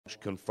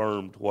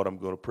confirmed what I'm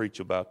going to preach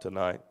about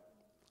tonight.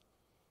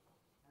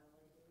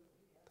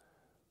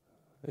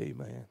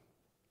 Amen.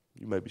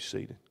 You may be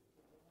seated.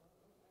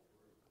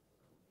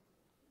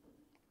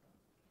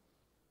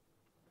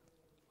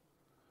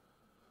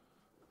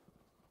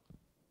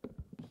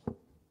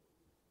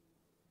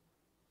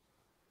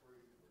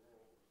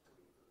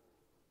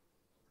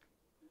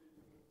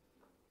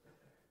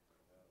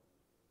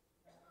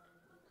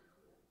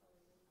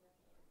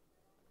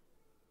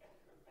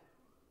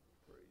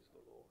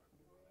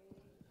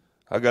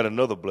 I got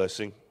another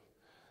blessing.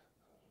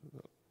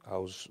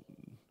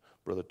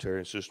 Brother Terry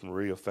and Sister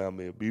Maria found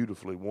me a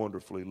beautifully,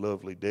 wonderfully,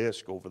 lovely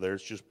desk over there.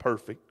 It's just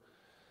perfect.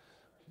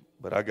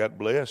 But I got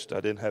blessed. I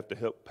didn't have to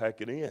help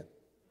pack it in.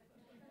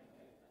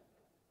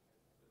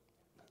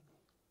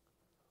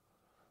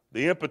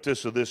 The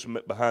impetus of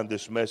behind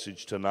this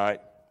message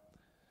tonight,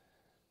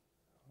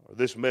 or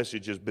this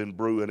message has been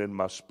brewing in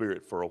my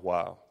spirit for a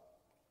while.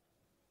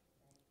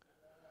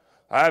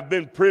 I have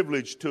been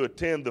privileged to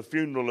attend the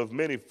funeral of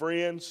many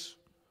friends,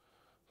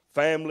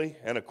 family,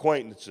 and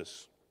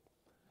acquaintances.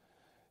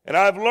 And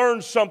I've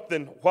learned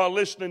something while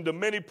listening to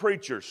many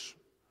preachers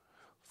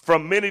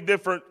from many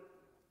different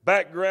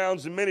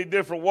backgrounds and many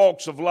different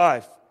walks of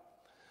life.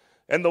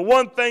 And the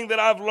one thing that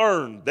I've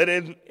learned, that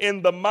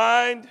in the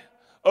mind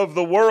of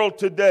the world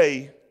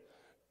today,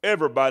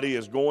 everybody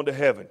is going to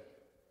heaven.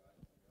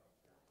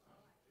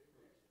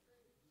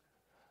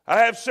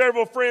 I have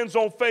several friends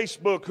on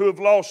Facebook who have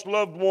lost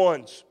loved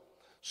ones.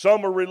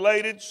 Some are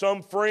related,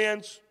 some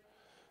friends.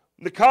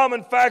 The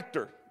common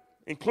factor,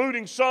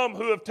 including some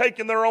who have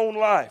taken their own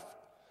life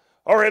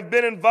or have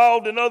been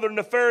involved in other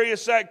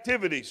nefarious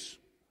activities.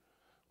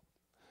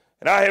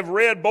 And I have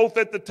read both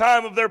at the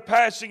time of their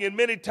passing and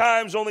many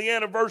times on the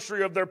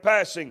anniversary of their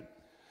passing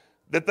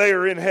that they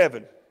are in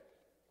heaven.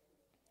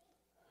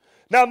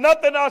 Now,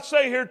 nothing I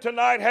say here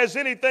tonight has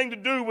anything to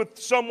do with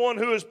someone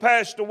who has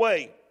passed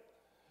away.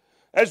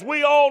 As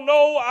we all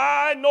know,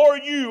 I nor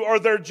you are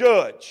their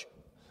judge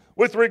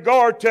with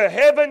regard to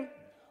heaven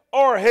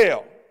or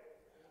hell.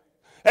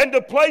 And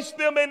to place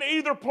them in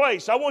either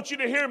place. I want you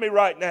to hear me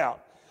right now.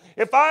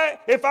 If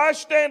I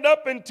stand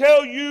up and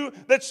tell you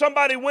that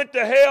somebody went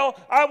to hell,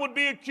 I would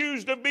be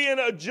accused of being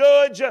a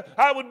judge.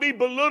 I would be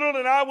belittled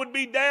and I would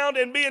be downed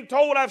and being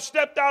told I've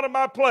stepped out of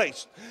my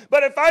place.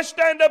 But if I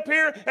stand up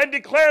here and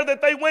declare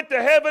that they went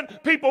to heaven,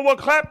 people will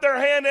clap their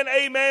hand and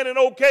amen and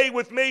okay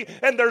with me,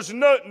 and there's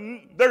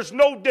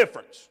no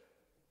difference.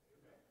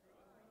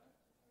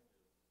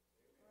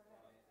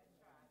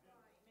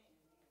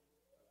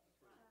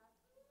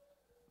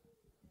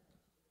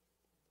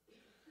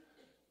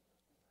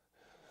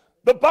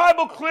 The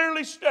Bible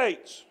clearly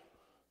states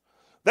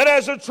that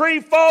as a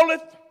tree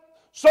falleth,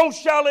 so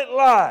shall it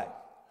lie.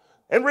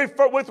 And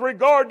with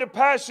regard to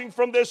passing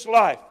from this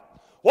life,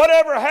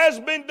 whatever has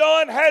been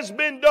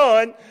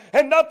done,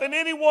 and nothing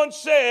anyone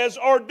says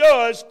or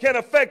does can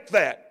affect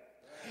that.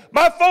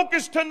 My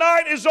focus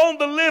tonight is on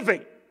the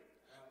living.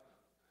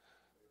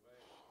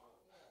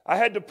 I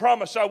had to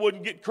promise I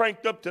wouldn't get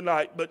cranked up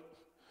tonight, but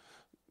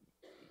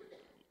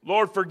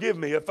Lord, forgive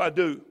me if I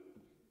do.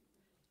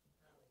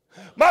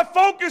 My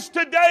focus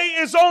today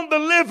is on the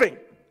living.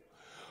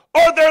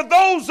 Are there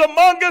those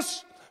among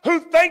us who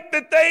think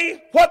that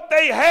what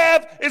they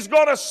have is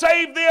going to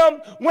save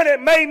them when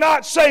it may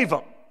not save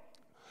them?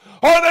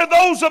 Are there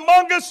those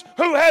among us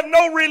who have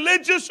no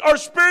religious or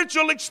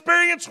spiritual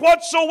experience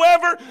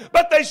whatsoever,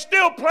 but they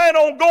still plan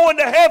on going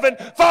to heaven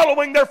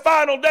following their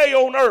final day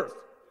on earth?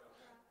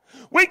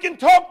 We can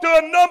talk to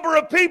a number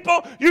of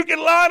people. You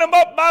can line them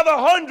up by the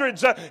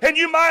hundreds, and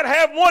you might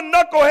have one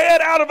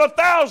knucklehead out of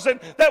 1,000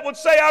 that would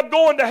say, I'm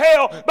going to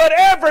hell, but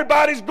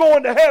everybody's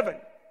going to heaven.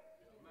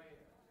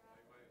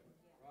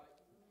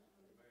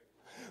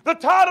 The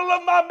title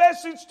of my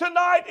message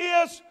tonight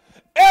is,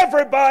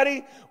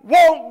 Everybody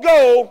Won't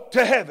Go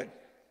to Heaven.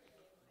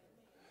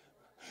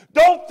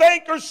 Don't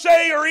think or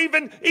say or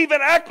even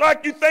act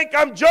like you think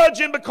I'm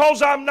judging,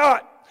 because I'm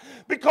not.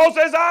 Because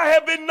as I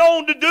have been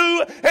known to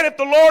do, and if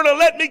the Lord will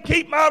let me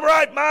keep my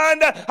right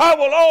mind, I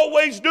will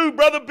always do,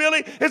 Brother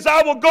Billy, is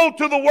I will go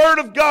to the Word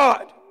of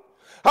God.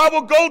 I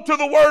will go to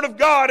the Word of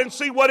God and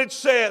see what it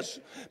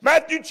says.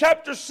 Matthew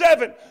chapter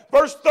 7,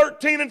 verse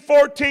 13 and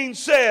 14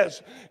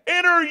 says,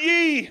 Enter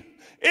ye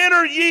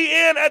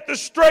in at the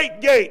strait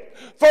gate,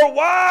 for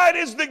wide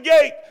is the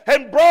gate,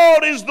 and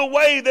broad is the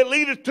way that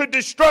leadeth to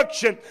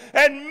destruction.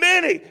 And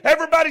many,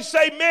 everybody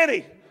say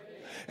many.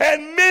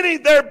 And many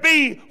there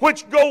be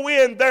which go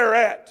in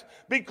thereat,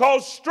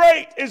 because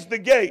strait is the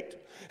gate,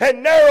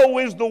 and narrow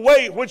is the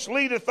way which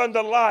leadeth unto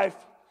life,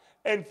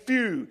 and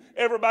few,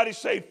 everybody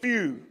say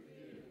few,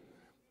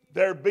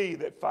 there be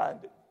that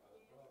find it.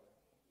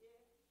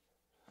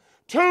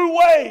 Two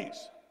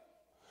ways,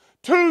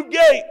 two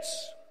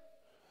gates.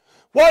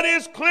 What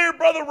is clear,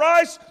 Brother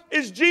Rice,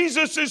 is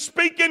Jesus is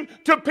speaking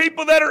to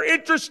people that are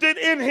interested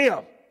in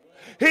Him.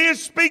 He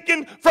is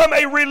speaking from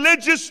a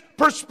religious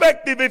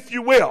perspective, if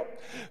you will.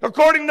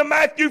 According to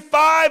Matthew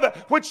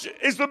 5, which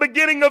is the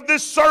beginning of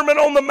this Sermon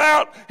on the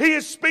Mount, he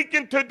is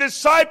speaking to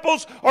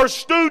disciples or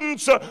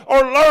students or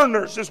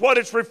learners is what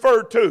it's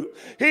referred to.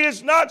 He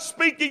is not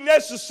speaking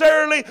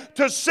necessarily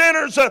to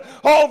sinners,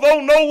 although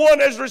no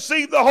one has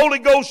received the Holy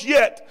Ghost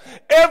yet.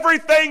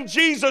 Everything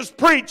Jesus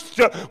preached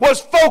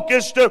was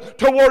focused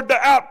toward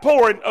the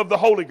outpouring of the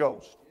Holy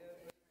Ghost.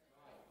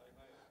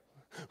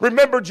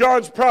 Remember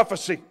John's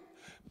prophecy.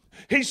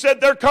 He said,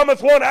 there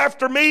cometh one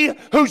after me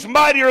who's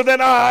mightier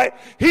than I.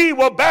 He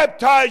will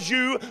baptize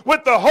you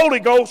with the Holy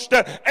Ghost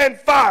and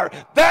fire.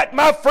 That,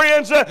 my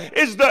friends,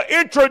 is the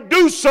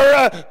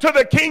introducer to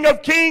the King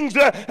of Kings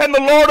and the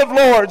Lord of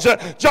Lords.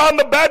 John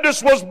the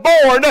Baptist was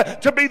born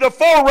to be the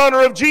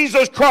forerunner of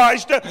Jesus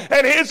Christ,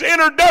 and his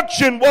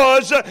introduction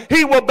was,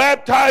 he will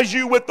baptize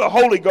you with the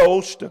Holy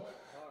Ghost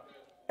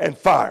and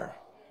fire.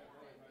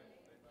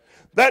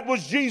 That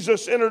was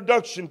Jesus'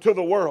 introduction to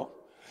the world.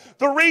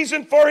 The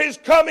reason for his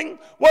coming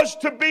was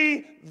to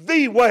be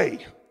the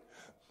way,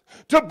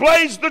 to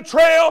blaze the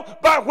trail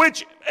by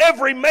which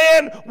every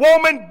man,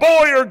 woman,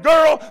 boy, or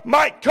girl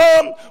might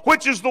come,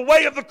 which is the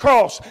way of the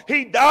cross.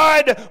 He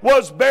died,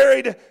 was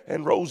buried,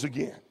 and rose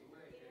again.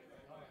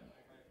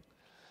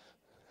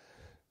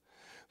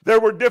 There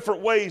were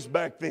different ways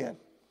back then,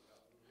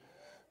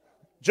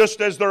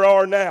 just as there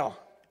are now,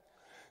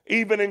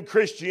 even in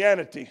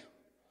Christianity,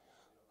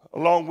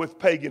 along with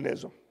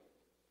paganism.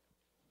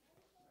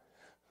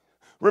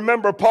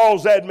 Remember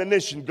Paul's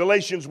admonition,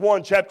 Galatians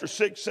chapter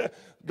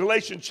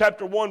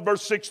 1,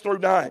 verse 6 through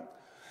 9.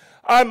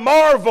 I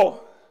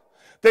marvel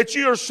that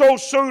you are so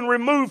soon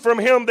removed from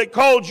him that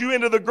called you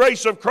into the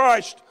grace of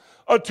Christ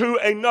unto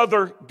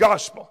another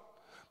gospel,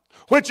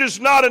 which is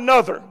not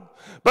another.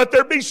 But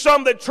there be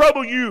some that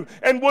trouble you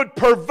and would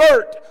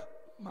pervert.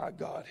 My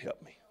God,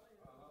 help me.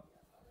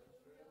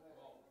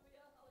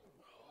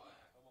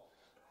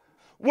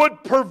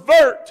 Would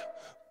pervert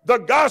the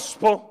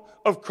gospel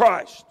of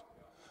Christ.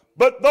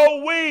 But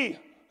though we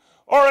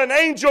or an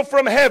angel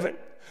from heaven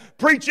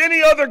preach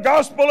any other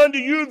gospel unto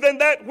you than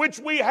that which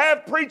we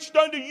have preached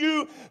unto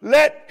you,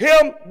 let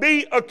him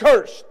be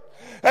accursed.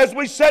 As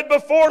we said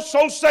before,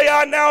 so say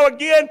I now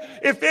again,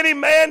 if any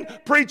man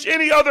preach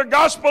any other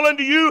gospel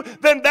unto you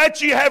than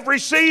that ye have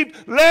received,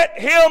 let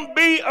him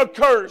be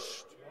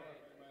accursed.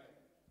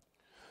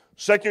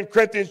 2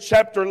 Corinthians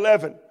chapter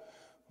 11,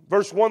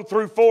 verse 1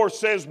 through 4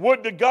 says,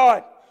 would to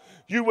God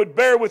you would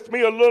bear with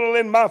me a little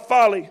in my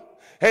folly,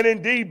 and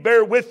indeed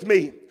bear with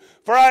me.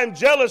 For I am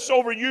jealous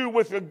over you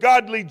with a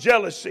godly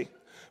jealousy.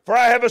 For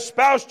I have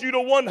espoused you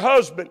to one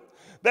husband,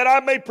 that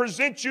I may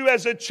present you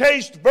as a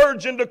chaste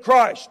virgin to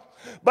Christ.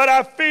 But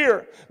I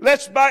fear,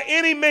 lest by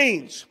any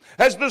means,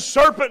 as the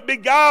serpent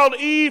beguiled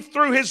Eve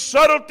through his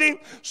subtlety,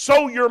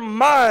 so your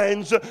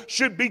minds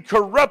should be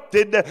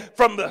corrupted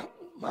from the...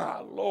 My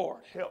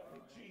Lord, help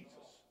me, Jesus.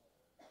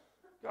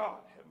 God,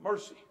 have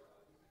mercy.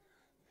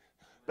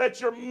 That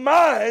your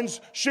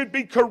minds should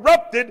be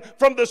corrupted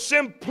from the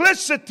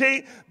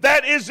simplicity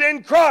that is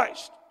in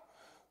Christ.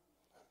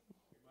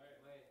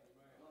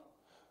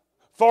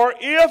 For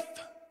if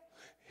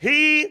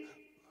he...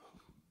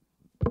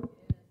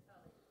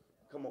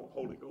 Come on,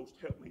 Holy Ghost,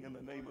 help me in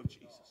the name of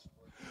Jesus.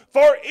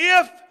 For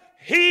if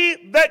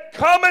he that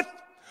cometh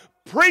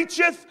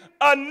preacheth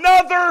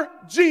another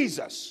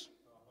Jesus,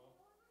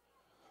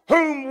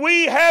 whom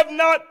we have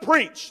not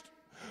preached,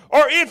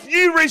 or if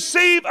ye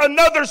receive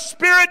another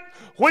spirit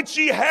which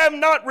ye have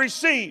not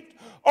received,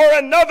 or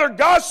another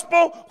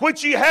gospel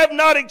which ye have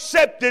not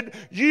accepted,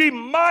 ye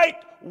might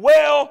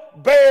well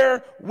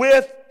bear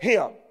with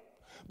him.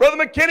 Brother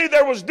McKinney,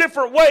 there was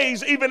different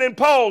ways even in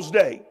Paul's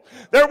day.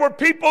 There were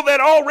people that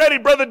already,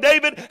 Brother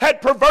David,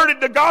 had perverted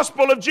the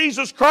gospel of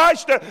Jesus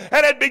Christ and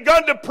had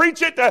begun to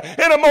preach it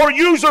in a more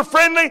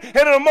user-friendly and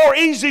in a more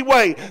easy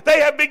way.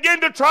 They have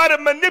begun to try to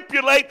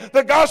manipulate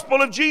the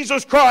gospel of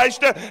Jesus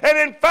Christ, and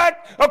in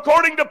fact,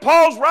 according to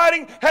Paul's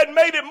writing, had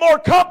made it more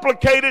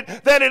complicated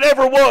than it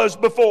ever was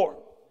before.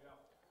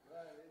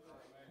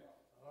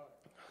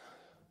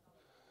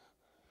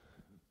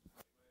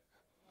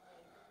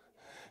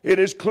 It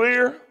is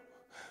clear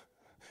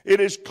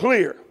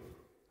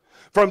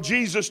from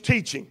Jesus'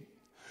 teaching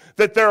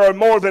that there are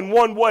more than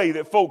one way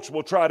that folks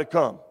will try to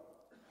come.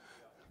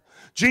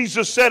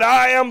 Jesus said,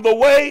 I am the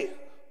way,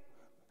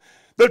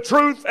 the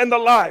truth, and the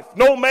life.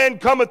 No man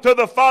cometh to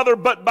the Father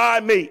but by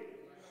me.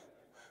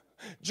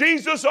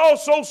 Jesus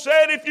also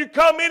said, if you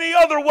come any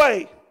other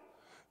way,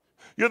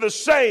 you're the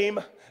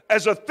same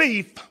as a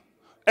thief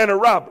and a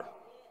robber.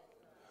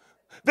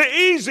 The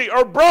easy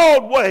or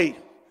broad way,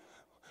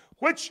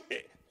 which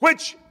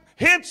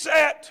hints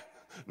at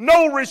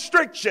no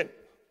restriction,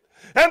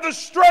 and the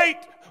straight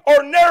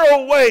or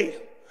narrow way.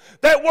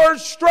 That word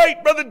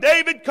straight, Brother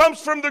David, comes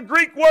from the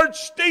Greek word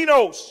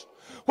stenos,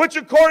 which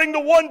according to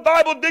one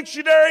Bible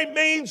dictionary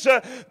means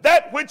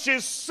that which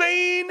is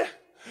seen,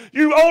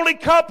 you only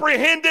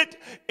comprehend it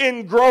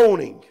in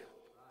groaning.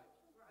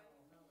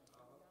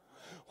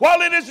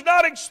 While it is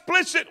not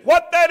explicit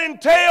what that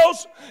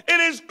entails, it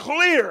is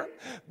clear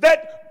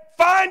that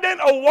Finding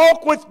a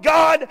walk with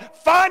God,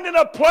 finding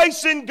a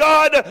place in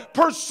God,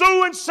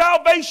 pursuing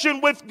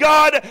salvation with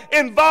God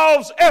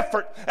involves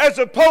effort as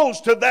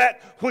opposed to that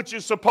which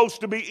is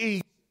supposed to be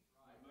easy.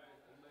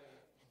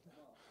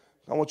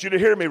 I want you to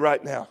hear me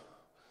right now.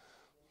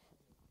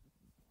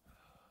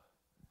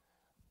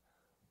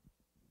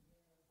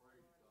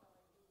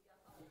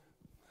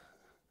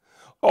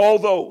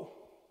 Although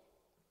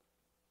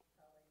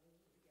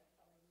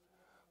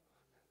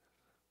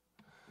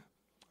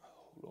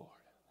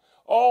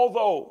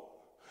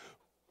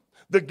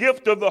the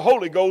gift of the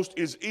Holy Ghost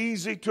is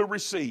easy to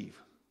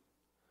receive,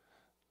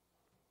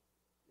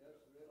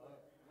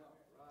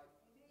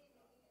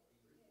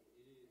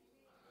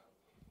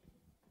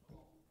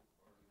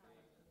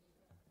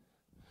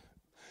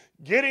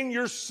 getting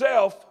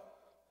yourself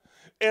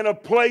in a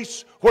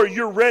place where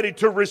you're ready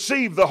to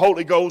receive the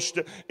Holy Ghost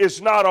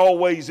is not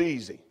always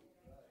easy.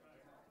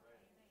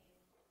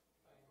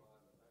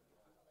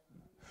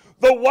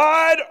 The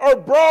wide or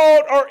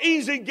broad or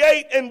easy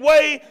gate and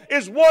way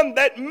is one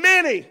that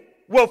many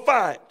will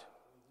find.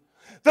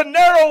 The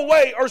narrow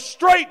way or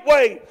straight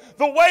way,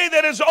 the way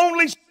that is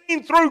only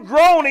seen through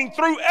groaning,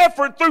 through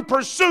effort, through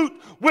pursuit,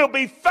 will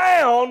be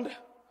found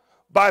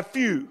by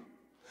few.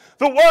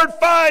 The word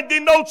find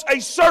denotes a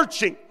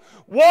searching.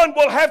 One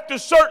will have to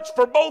search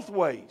for both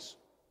ways.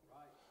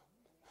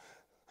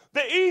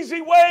 The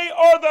easy way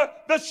or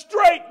the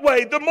straight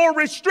way, the more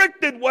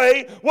restricted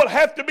way, will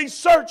have to be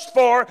searched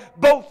for,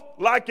 both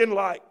like and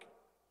like.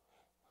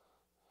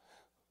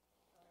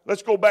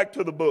 Let's go back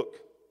to the book.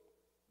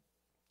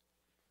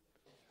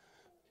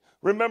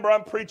 Remember,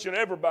 I'm preaching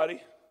everybody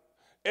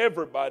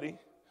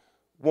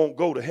won't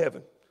go to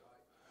heaven.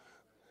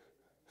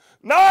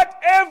 Not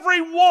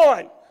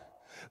everyone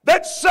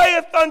that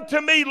saith unto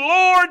me,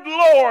 Lord,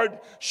 Lord,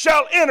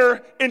 shall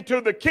enter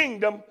into the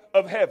kingdom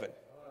of heaven.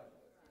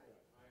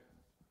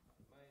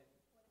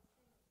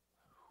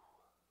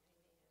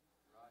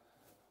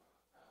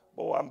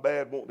 Oh, I'm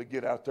bad wanting to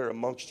get out there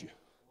amongst you.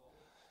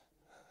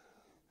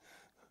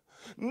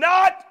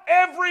 Not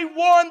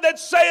everyone that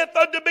saith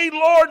unto me,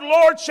 Lord,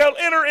 Lord, shall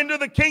enter into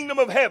the kingdom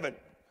of heaven.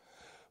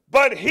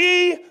 But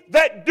he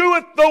that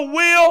doeth the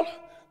will,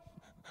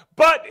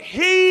 but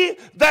he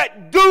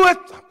that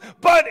doeth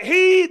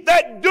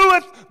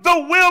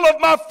the will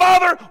of my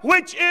Father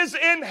which is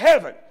in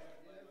heaven.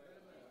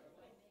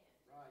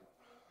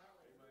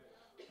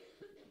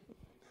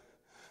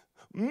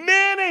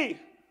 Many,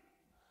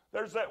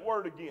 there's that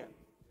word again.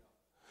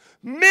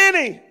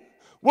 Many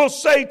will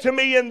say to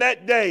me in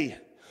that day,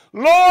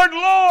 Lord,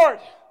 Lord,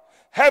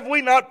 have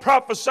we not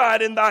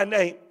prophesied in thy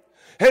name?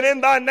 And in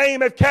thy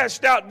name have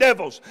cast out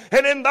devils,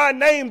 and in thy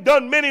name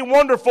done many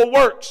wonderful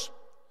works.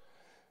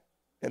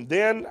 And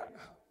then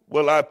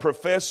will I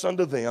profess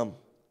unto them,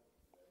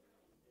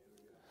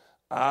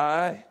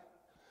 I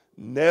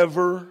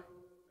never,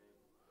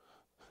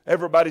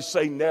 everybody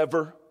say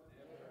never,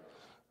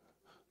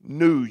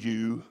 knew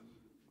you.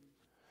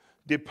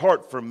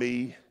 Depart from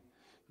me,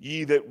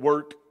 ye that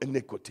work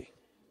iniquity.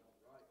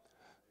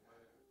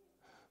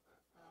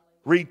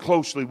 Read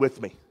closely with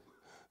me.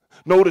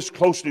 Notice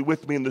closely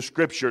with me in the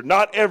scripture.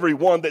 Not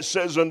everyone that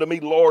says unto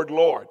me, Lord,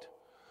 Lord.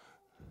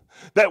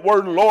 That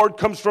word Lord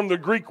comes from the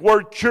Greek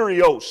word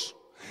kurios,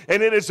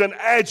 and it is an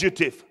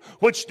adjective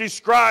which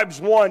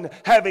describes one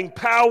having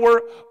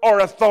power or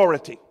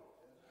authority.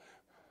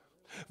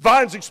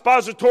 Vine's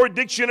Expository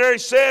Dictionary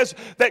says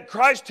that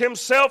Christ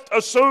himself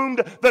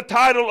assumed the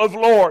title of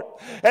Lord.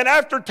 And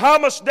after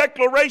Thomas'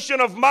 declaration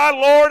of my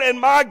Lord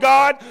and my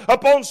God,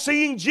 upon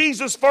seeing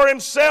Jesus for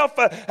himself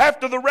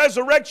after the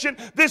resurrection,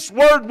 this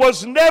word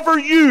was never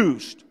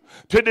used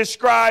to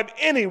describe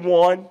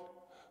anyone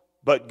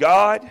but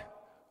God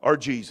or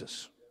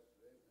Jesus.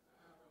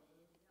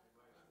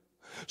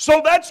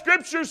 So that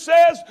scripture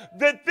says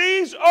that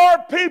these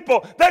are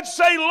people that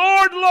say,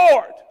 Lord,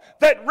 Lord,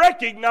 that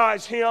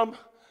recognize him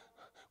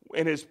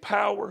in his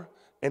power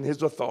and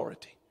his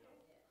authority.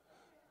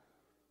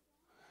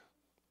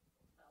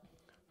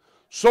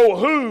 So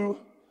who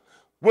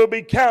will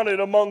be counted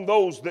among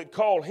those that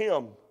call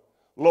him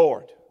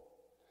Lord?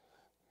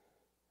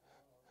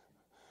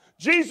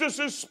 Jesus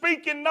is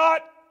speaking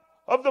not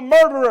of the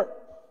murderer,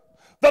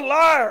 the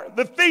liar,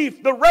 the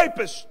thief, the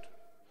rapist,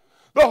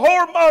 the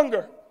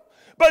whoremonger,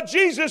 but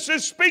Jesus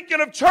is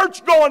speaking of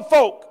church-going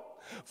folk.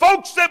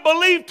 Folks that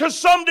believe to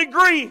some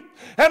degree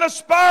and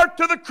aspire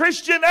to the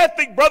Christian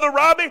ethic, Brother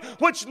Robbie,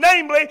 which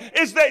namely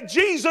is that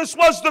Jesus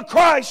was the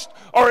Christ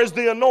or is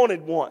the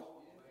anointed one.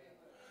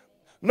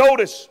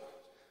 Notice,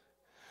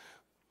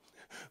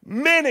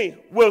 many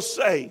will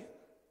say,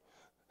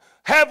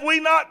 have we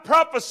not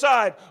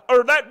prophesied,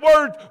 or that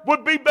word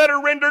would be better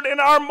rendered in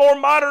our more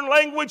modern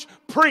language,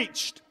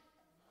 preached.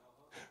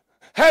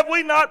 Have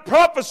we not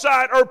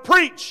prophesied or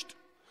preached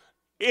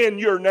in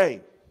your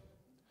name?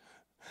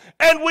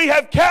 And we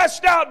have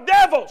cast out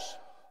devils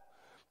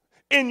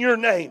in your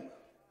name.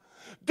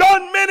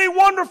 Done many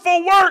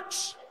wonderful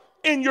works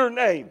in your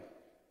name.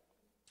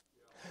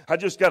 I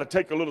just got to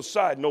take a little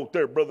side note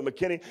there, Brother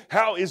McKinney.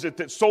 How is it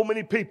that so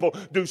many people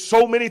do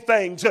so many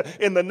things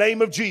in the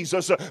name of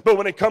Jesus, but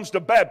when it comes to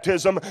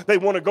baptism, they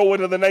want to go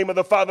into the name of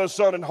the Father,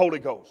 Son, and Holy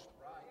Ghost?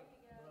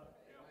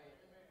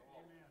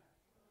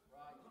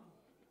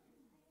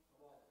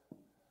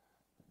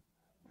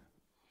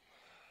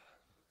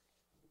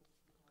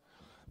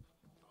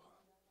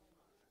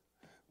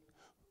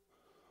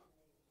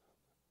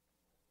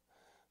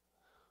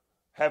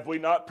 Have we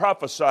not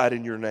prophesied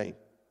in your name?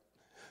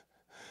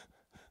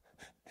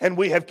 And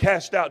we have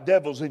cast out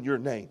devils in your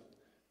name.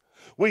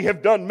 We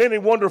have done many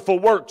wonderful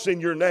works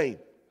in your name.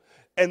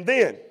 And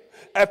then,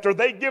 after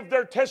they give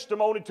their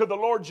testimony to the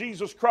Lord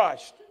Jesus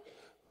Christ,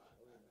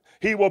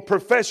 He will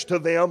profess to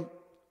them,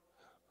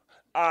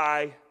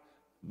 I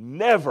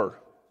never.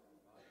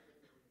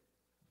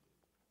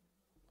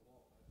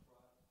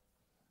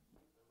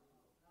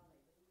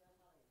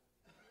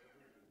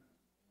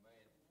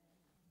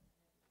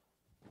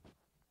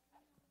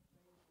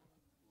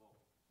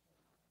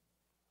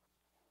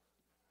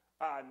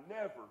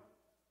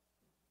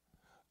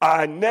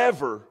 I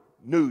never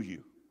knew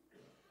you.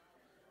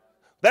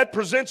 That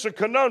presents a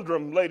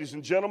conundrum, ladies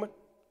and gentlemen.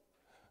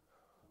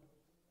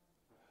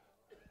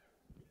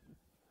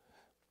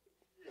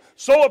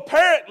 So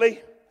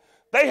apparently,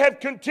 they have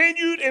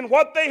continued in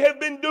what they have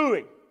been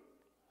doing.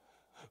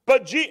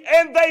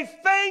 And they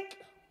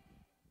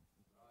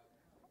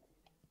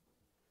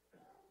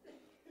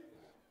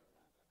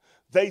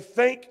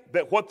think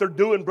that what they're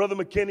doing, Brother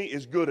McKinney,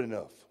 is good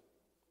enough.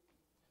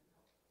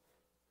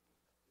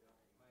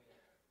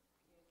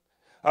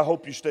 I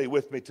hope you stay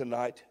with me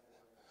tonight.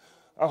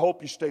 I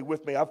hope you stay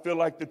with me. I feel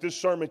like that this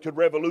sermon could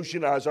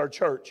revolutionize our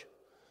church.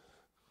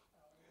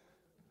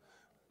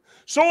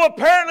 So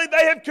apparently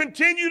they have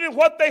continued in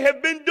what they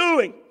have been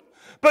doing.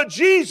 But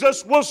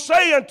Jesus will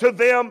say unto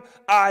them,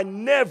 I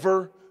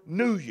never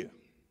knew you.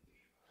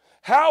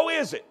 How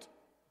is it?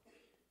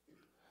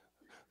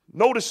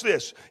 Notice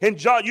this. In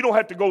John, you don't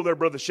have to go there,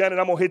 Brother Shannon.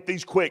 I'm going to hit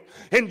these quick.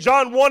 In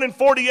John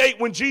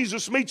 1:48, when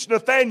Jesus meets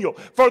Nathanael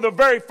for the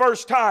very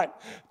first time,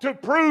 to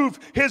prove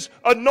his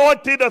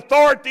anointed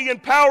authority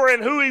and power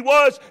and who he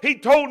was, he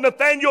told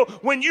Nathanael,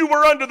 when you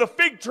were under the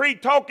fig tree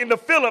talking to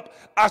Philip,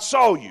 I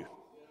saw you.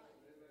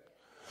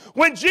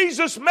 When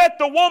Jesus met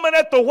the woman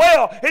at the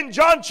well in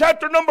John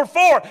chapter number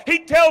 4,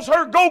 he tells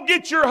her, go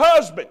get your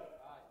husband.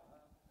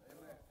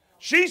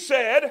 She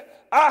said,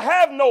 I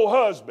have no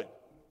husband.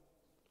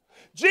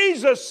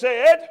 Jesus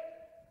said,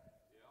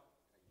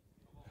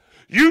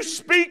 you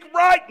speak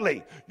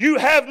rightly. You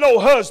have no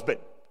husband.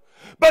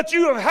 But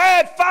you have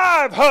had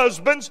 5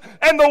 husbands,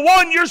 and the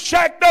one you're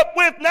shacked up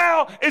with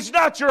now is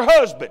not your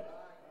husband.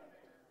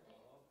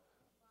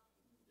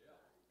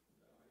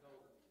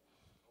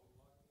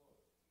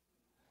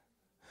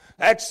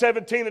 Acts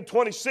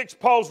 17:26,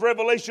 Paul's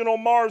revelation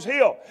on Mars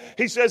Hill.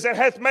 He says, and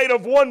hath made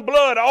of one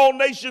blood all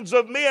nations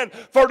of men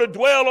for to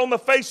dwell on the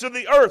face of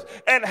the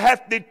earth, and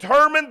hath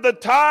determined the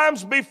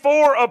times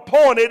before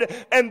appointed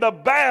and the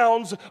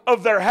bounds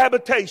of their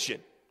habitation.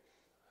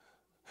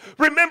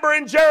 Remember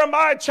in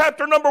Jeremiah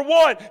chapter number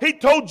 1, he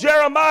told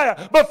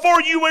Jeremiah,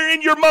 before you were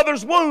in your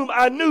mother's womb,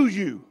 I knew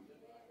you.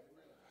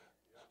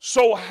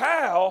 So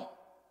how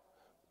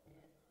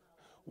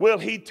will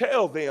he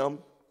tell them,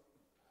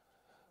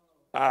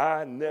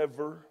 I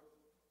never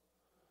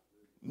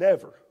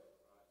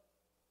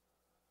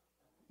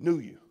knew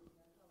you?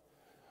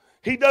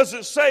 He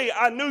doesn't say,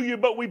 I knew you,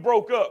 but we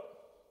broke up.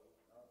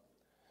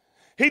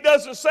 He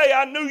doesn't say,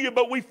 I knew you,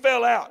 but we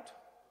fell out.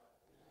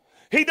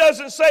 He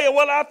doesn't say,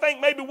 well, I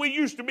think maybe we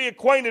used to be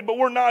acquainted, but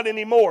we're not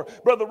anymore.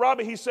 Brother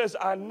Robbie, he says,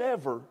 I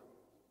never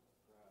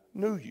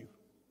knew you.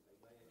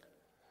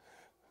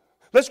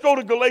 Let's go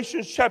to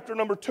Galatians chapter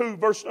number 2,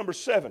 verse number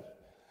 7.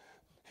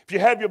 If you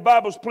have your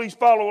Bibles, please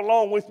follow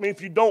along with me.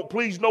 If you don't,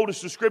 please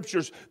notice the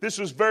scriptures. This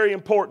is very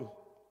important.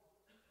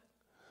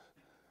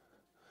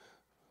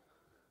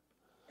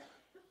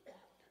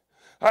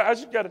 I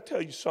just got to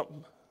tell you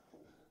something.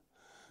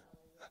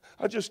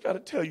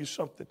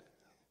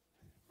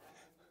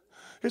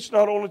 It's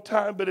not only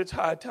time, but it's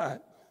high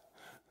time.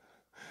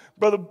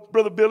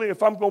 Brother Billy,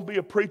 if I'm going to be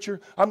a preacher,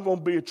 I'm going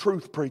to be a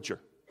truth preacher.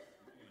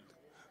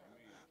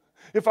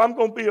 If I'm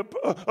going to be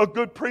a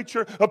good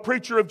preacher, a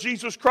preacher of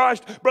Jesus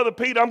Christ, Brother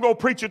Pete, I'm going to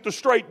preach it the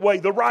straight way,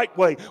 the right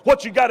way.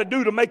 What you got to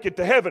do to make it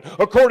to heaven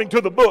according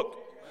to the book.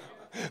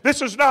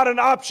 This is not an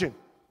option.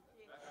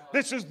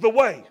 This is the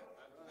way.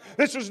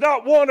 This is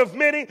not one of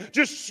many.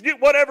 Just get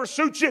whatever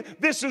suits you.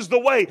 This is the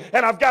way.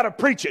 And I've got to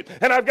preach it.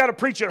 And I've got to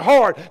preach it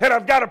hard. And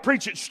I've got to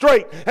preach it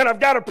straight. And I've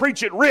got to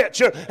preach it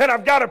rich. And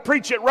I've got to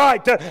preach it right.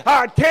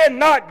 I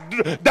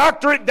cannot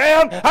doctor it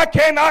down. I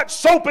cannot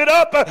soap it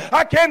up.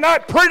 I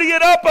cannot pretty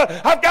it up.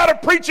 I've got to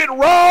preach it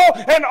raw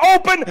and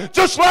open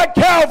just like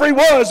Calvary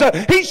was.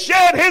 He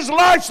shed his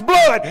life's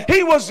blood.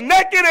 He was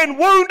naked and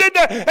wounded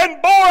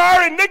and bore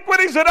our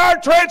iniquities and our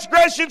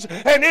transgressions.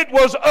 And it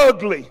was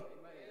ugly.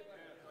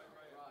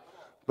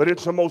 But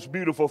it's the most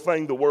beautiful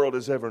thing the world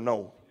has ever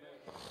known.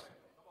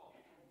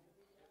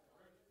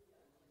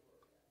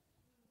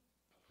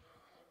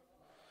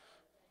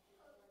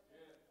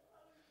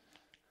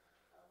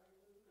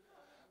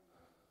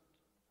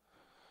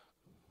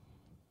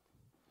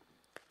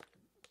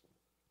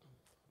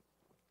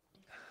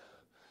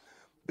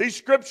 These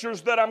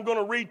scriptures that I'm going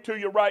to read to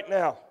you right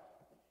now,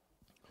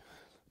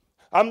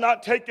 I'm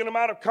not taking them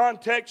out of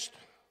context,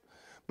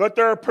 but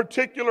there are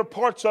particular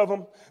parts of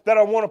them that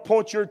I want to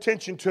point your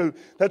attention to.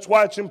 That's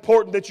why it's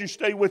important that you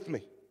stay with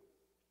me.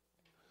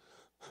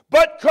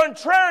 But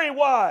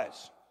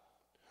contrariwise,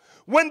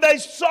 when they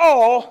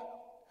saw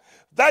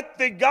that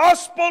the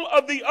gospel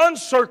of the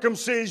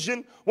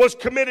uncircumcision was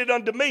committed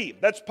unto me.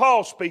 That's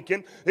Paul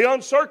speaking. The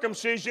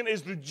uncircumcision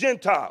is the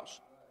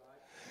Gentiles.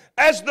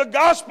 As the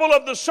gospel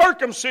of the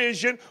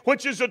circumcision,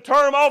 which is a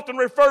term often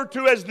referred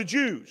to as the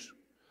Jews.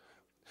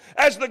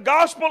 As the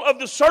gospel of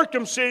the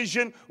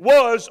circumcision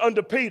was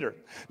unto Peter.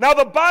 Now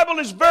the Bible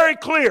is very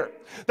clear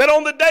that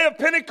on the day of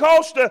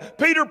Pentecost,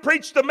 Peter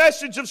preached the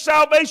message of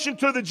salvation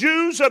to the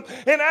Jews.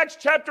 In Acts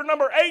chapter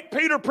number 8,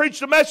 Peter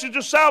preached the message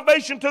of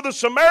salvation to the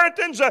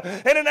Samaritans.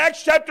 And in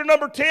Acts chapter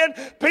number 10,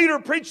 Peter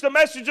preached the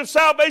message of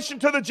salvation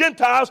to the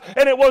Gentiles,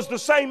 and it was the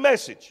same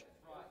message.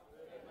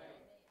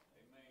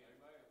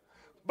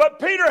 But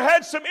Peter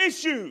had some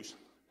issues.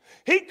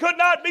 He could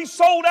not be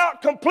sold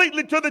out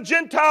completely to the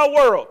Gentile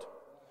world.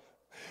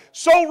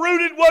 So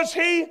rooted was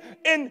he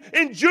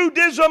in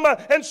Judaism,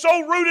 and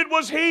so rooted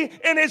was he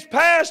in his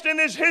past, in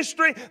his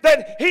history,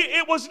 that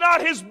it was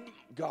not his...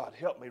 God,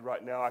 help me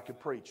right now. I could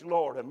preach.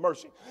 Lord, have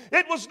mercy.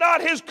 It was not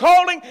his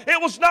calling.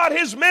 It was not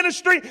his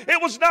ministry.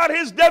 It was not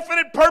his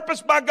definite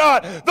purpose by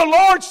God. The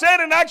Lord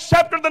said in Acts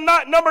chapter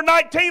number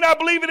 19, I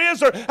believe it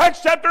is, or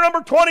Acts chapter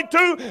number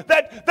 22,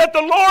 that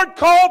the Lord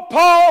called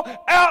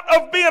Paul out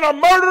of being a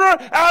murderer,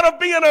 out of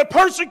being a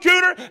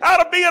persecutor, out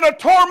of being a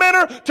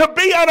tormentor, to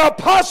be an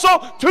apostle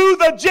to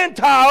the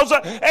Gentiles.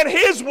 And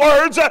his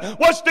words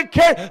was to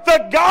carry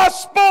the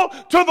gospel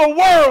to the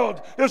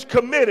world is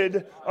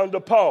committed unto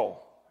Paul.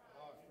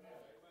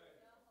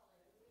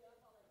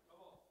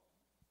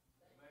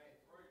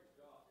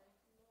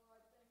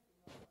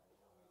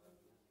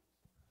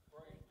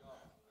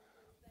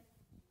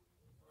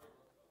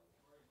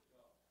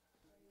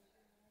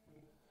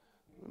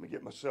 Let me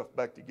get myself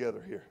back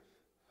together here.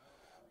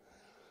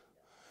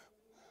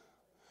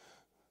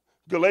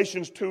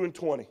 Galatians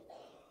 2:20.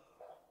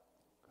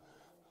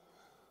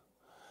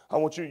 I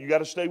want you got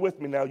to stay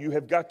with me now. You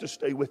have got to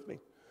stay with me.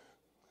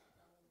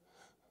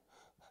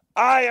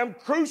 I am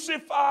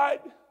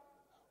crucified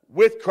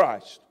with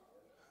Christ.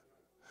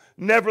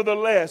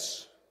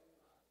 Nevertheless,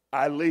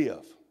 I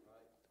live.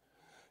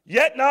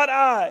 Yet not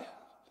I,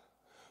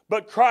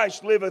 but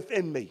Christ liveth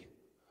in me.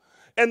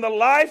 And the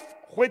life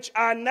which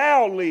I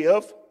now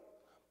live,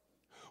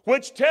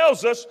 which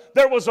tells us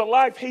there was a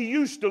life he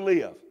used to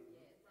live.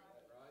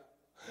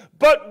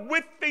 But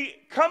with the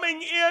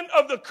coming in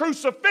of the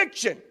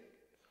crucifixion,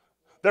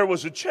 there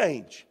was a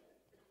change.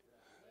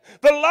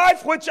 The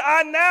life which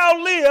I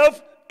now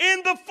live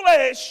in the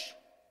flesh,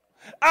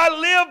 I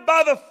live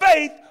by the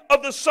faith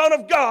of the Son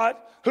of God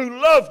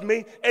who loved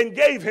me and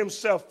gave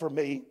himself for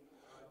me.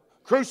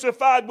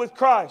 Crucified with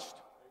Christ.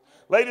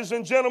 Ladies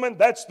and gentlemen,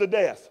 that's the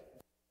death.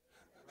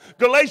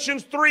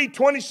 Galatians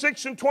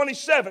 3:26 and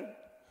 27.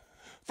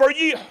 For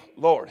ye,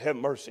 Lord, have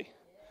mercy.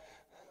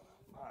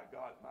 My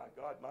God, my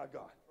God, my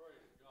God.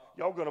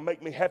 Y'all going to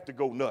make me have to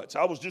go nuts.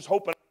 I was just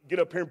hoping I'd get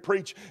up here and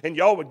preach and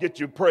y'all would get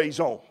your praise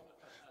on.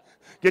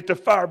 Get the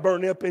fire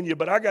burning up in you.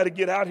 But I got to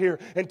get out here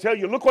and tell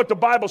you, look what the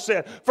Bible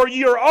said. For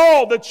ye are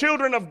all the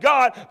children of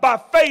God by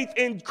faith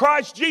in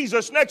Christ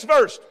Jesus. Next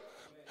verse.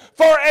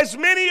 For as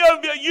many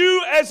of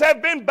you as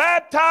have been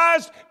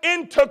baptized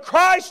into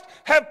Christ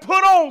have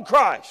put on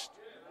Christ.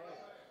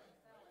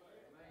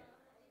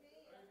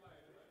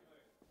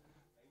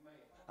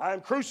 I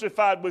am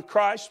crucified with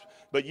Christ,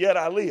 but yet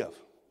I live.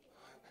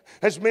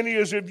 As many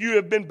as of you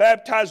have been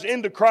baptized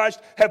into Christ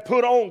have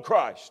put on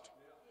Christ.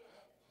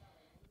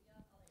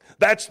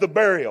 That's the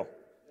burial.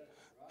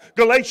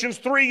 Galatians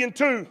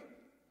 3:2.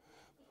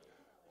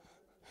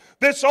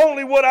 This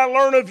only would I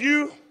learn of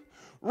you.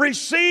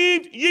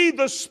 Received ye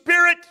the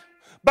Spirit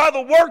by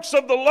the works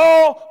of the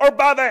law or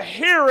by the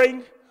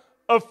hearing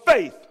of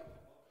faith?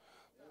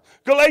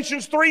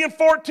 Galatians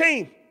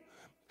 3:14.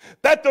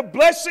 That the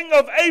blessing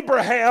of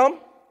Abraham...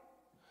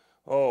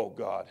 Oh,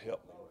 God,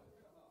 help me.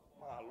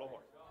 My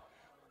Lord.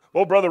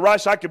 Well, Brother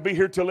Rice, I could be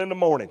here till in the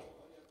morning.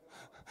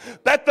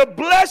 That the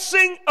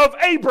blessing of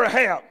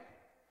Abraham.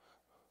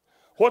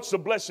 What's the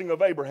blessing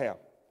of Abraham?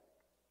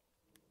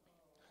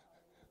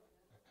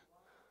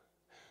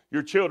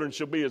 Your children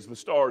shall be as the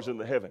stars in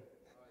the heaven,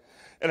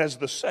 and as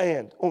the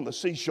sand on the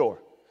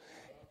seashore.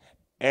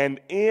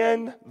 And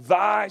in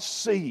thy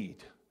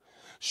seed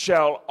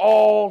shall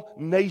all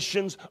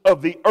nations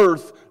of the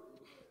earth.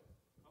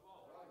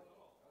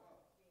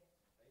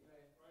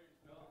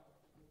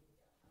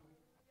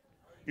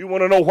 You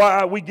want to know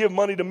why we give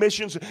money to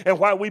missions and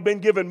why we've been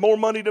giving more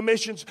money to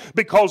missions?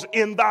 Because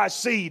in thy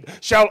seed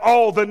shall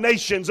all the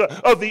nations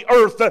of the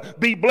earth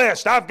be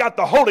blessed. I've got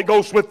the Holy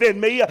Ghost within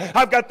me.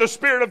 I've got the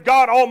Spirit of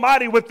God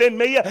Almighty within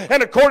me.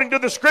 And according to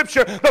the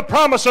Scripture, the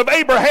promise of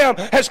Abraham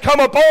has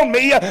come upon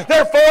me.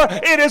 Therefore,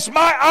 it is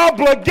my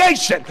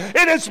obligation.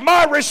 It is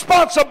my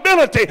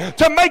responsibility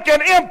to make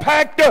an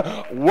impact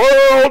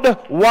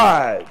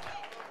worldwide.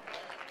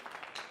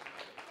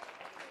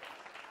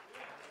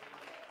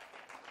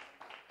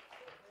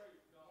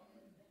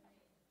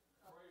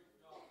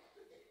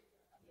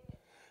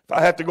 If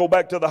I have to go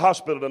back to the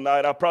hospital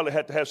tonight, I'll probably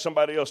have to have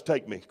somebody else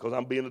take me because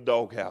I'm being a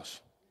doghouse.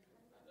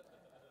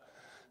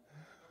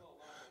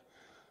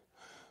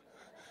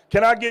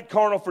 Can I get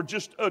carnal for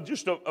just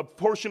a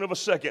portion of a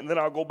second, and then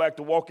I'll go back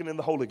to walking in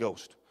the Holy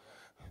Ghost?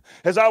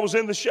 As I was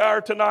in the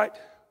shower tonight,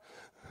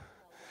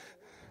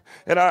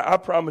 and I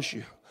promise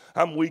you,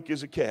 I'm weak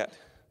as a cat.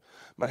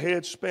 My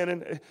head's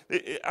spinning.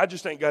 I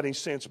just ain't got any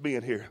sense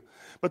being here.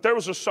 But there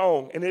was a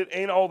song, and it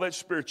ain't all that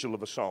spiritual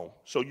of a song,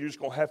 so you're just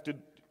going to have to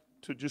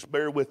just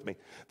bear with me,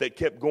 that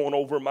kept going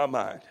over my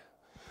mind.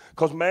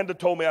 Because Amanda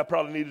told me I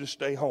probably needed to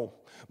stay home.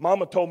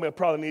 Mama told me I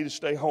probably needed to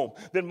stay home.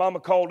 Then Mama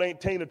called Aunt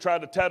Tina,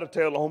 tried to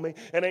tattletale on me,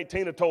 and Aunt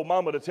Tina told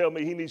Mama to tell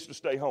me he needs to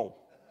stay home.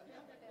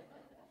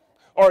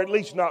 Or at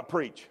least not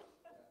preach.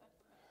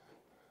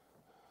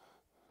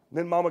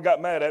 Then Mama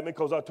got mad at me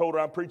because I told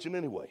her I'm preaching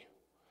anyway.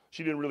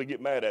 She didn't really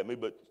get mad at me,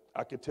 but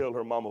I could tell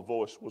her Mama's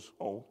voice was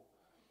on.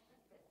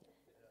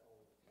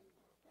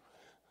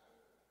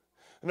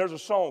 And there's a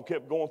song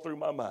kept going through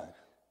my mind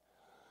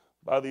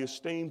by the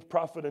esteemed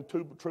prophet and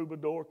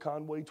troubadour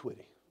Conway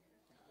Twitty.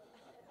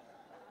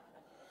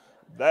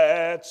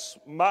 That's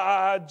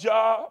my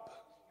job.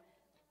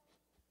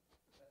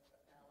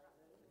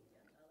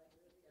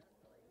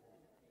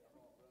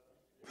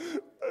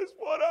 That's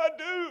what I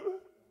do.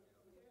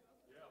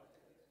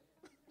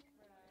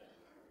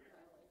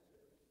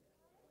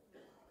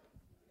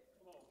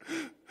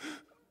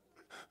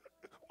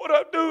 What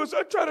I do is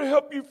I try to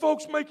help you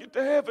folks make it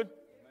to heaven.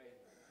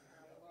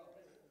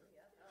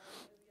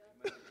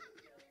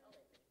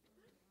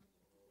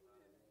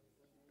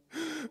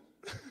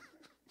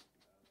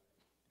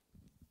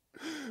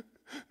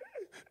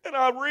 And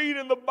I read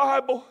in the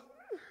Bible,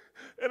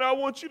 and I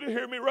want you to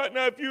hear me right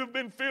now. If you have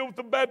been filled with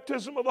the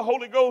baptism of the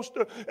Holy Ghost,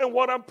 and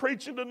what I'm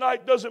preaching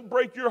tonight doesn't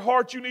break your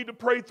heart, you need to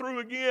pray through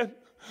again.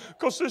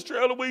 Because, Sister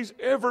Eloise,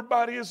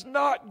 everybody is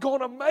not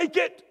going to make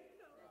it.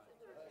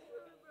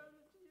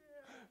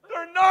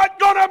 They're not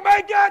going to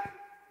make it.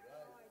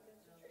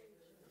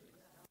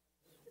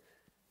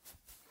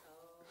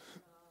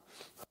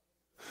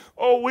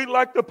 Oh, we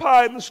like the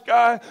pie in the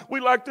sky. We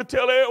like to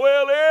tell,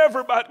 well,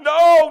 everybody.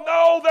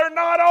 No, they're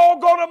not all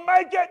going to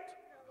make it.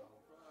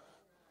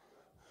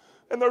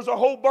 And there's a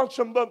whole bunch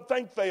of them that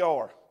think they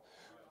are.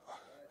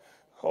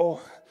 Oh,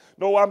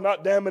 no, I'm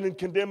not damning and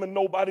condemning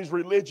nobody's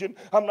religion.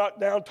 I'm not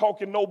down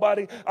talking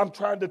nobody. I'm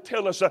trying to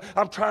tell us,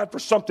 I'm trying for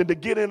something to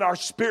get in our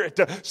spirit,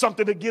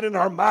 something to get in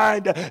our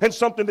mind, and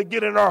something to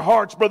get in our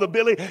hearts, Brother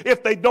Billy.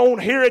 If they don't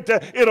hear it,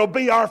 it'll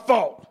be our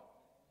fault.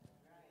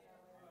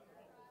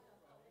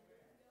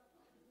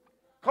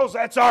 Because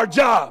that's our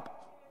job.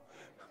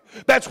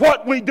 That's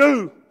what we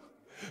do.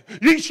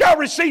 Ye shall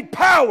receive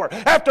power.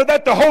 After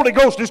that the Holy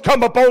Ghost has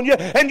come upon you,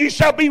 and ye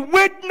shall be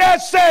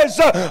witnesses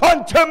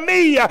unto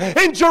me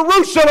in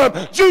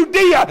Jerusalem,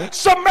 Judea,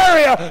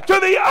 Samaria, to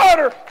the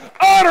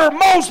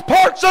uttermost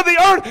parts of the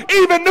earth,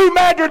 even New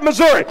Madrid,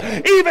 Missouri,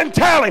 even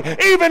Tally,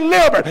 even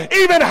Lilburn,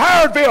 even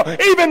Howardville,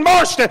 even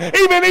Marston,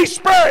 even East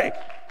Sprague,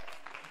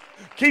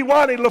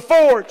 Kewanee,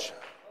 LaForge.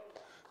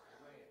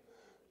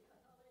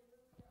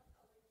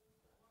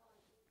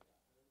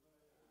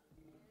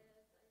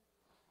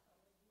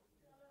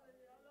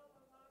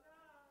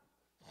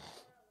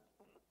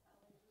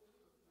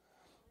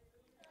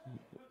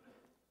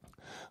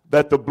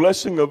 That the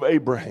blessing of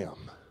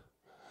Abraham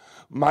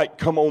might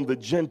come on the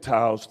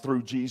Gentiles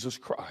through Jesus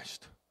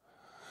Christ.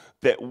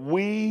 That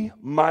we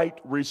might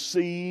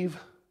receive,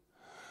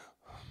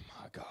 oh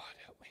my God,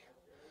 help me.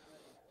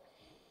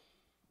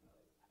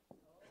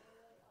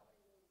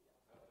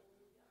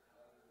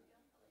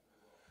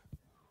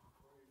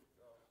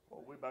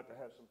 Oh, we're about to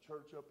have some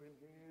church up in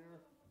here.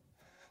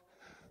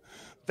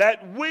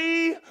 That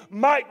we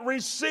might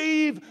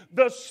receive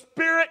the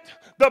Spirit,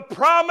 the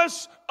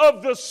promise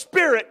of the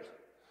Spirit.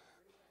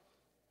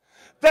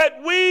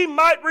 That we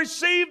might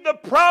receive the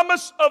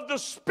promise of the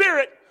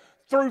Spirit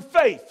through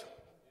faith.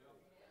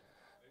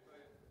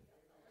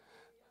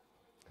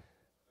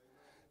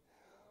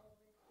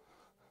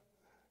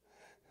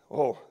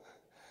 Oh,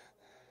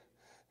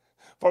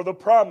 for the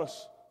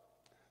promise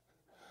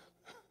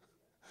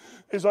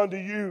is unto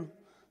you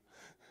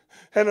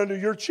and unto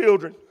your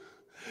children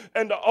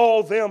and to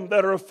all them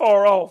that are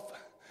afar off,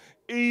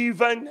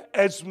 even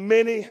as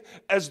many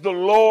as the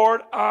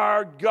Lord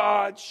our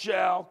God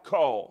shall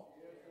call.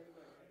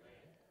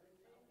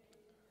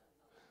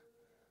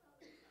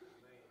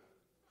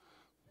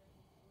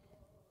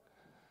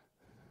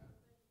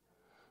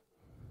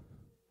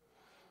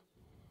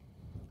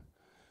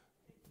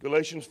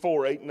 Galatians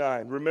 4, 8,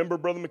 9. Remember,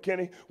 Brother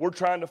McKinney, we're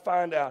trying to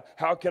find out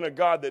how can a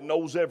God that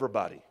knows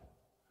everybody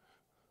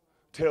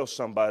tell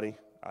somebody,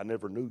 I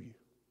never knew you.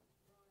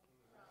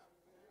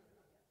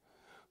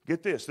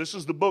 Get this. This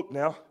is the book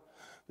now.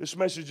 This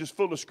message is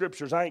full of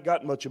scriptures. I ain't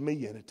got much of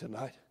me in it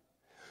tonight.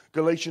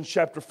 Galatians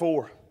chapter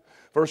 4,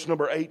 verse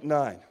number 8 and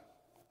 9.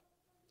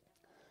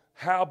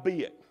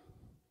 Howbeit,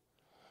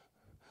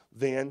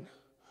 then,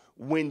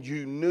 when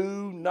you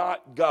knew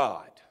not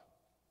God,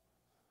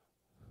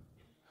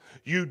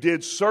 you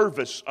did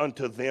service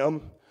unto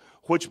them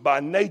which by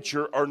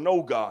nature are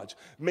no gods.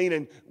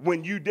 Meaning,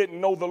 when you didn't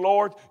know the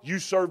Lord, you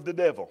served the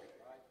devil.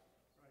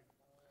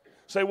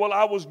 Say, well,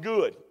 I was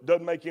good.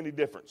 Doesn't make any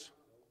difference.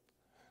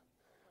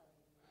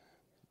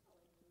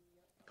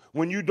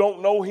 When you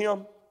don't know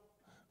Him,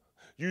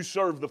 you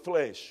serve the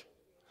flesh,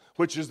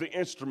 which is the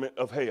instrument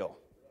of hell.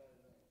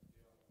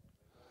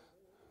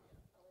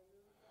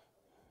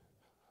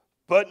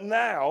 But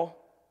now,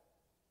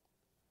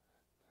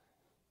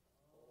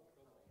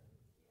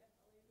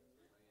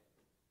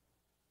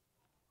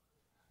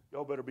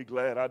 y'all better be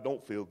glad I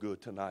don't feel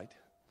good tonight.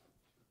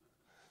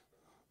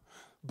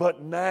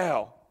 But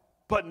now,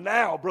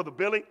 Brother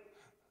Billy,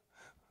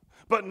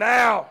 but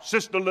now,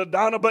 Sister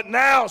LaDonna, but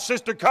now,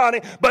 Sister Connie,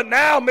 but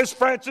now, Miss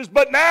Francis,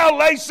 but now,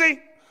 Lacey,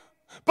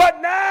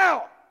 but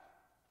now,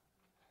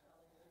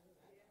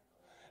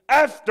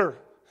 after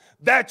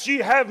that ye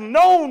have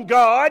known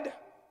God,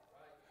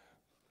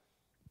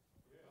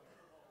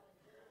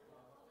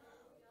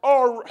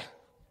 or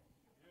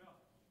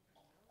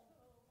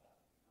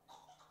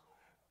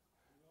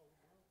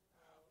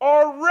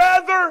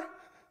rather,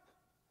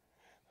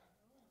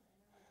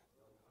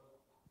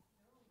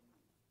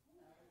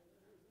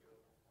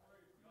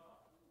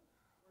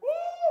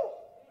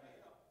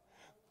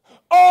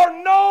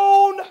 are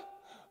known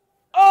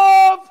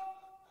of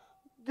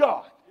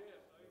God.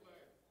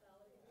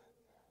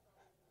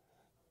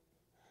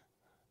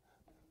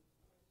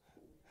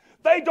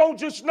 They don't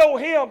just know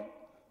Him,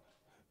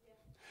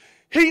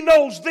 He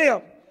knows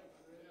them.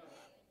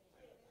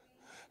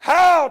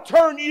 How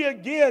turn ye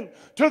again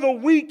to the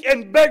weak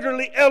and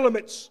beggarly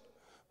elements,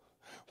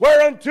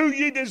 whereunto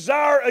ye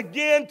desire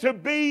again to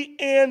be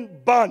in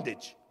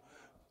bondage?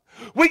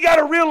 We got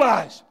to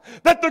realize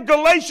that the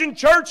Galatian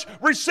church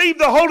received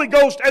the Holy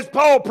Ghost as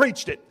Paul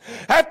preached it.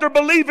 After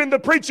believing the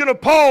preaching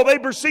of Paul, they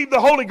received the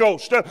Holy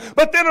Ghost.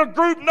 But then a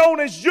group known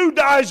as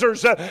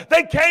Judaizers,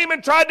 they came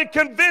and tried to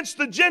convince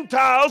the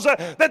Gentiles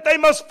that they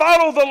must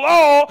follow the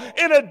law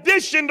in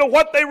addition to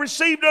what they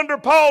received under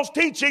Paul's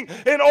teaching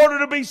in order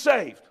to be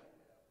saved.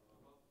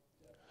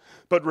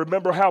 But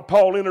remember how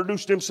Paul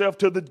introduced himself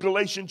to the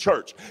Galatian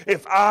church.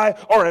 If I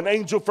or an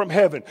angel from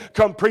heaven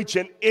come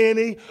preaching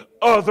any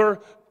other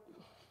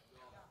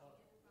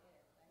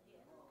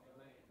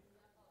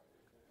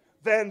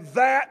than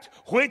that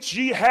which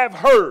ye have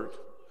heard.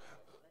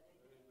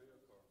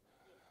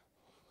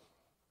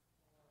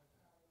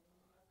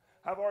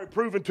 I've already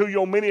proven to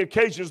you on many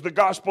occasions the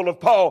gospel of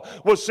Paul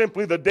was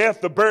simply the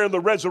death, the burial, the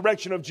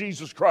resurrection of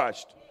Jesus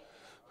Christ.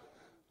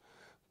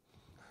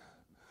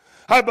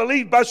 I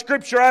believe by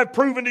Scripture I've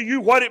proven to you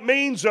what it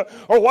means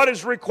or what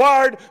is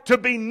required to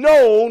be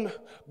known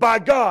by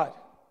God.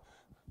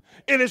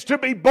 It is to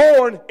be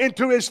born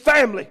into His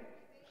family.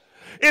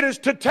 It is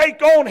to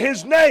take on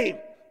His name.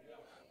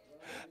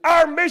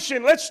 Our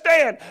mission, let's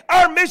stand.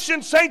 Our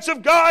mission, saints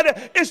of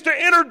God, is to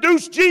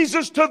introduce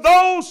Jesus to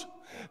those,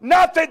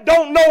 not that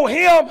don't know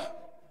Him.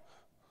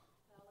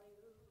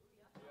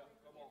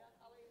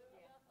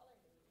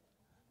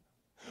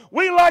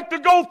 We like to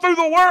go through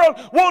the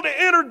world, want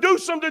to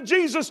introduce them to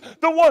Jesus,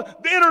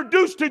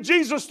 introduce to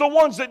Jesus the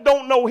ones that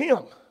don't know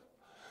Him.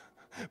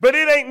 But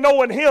it ain't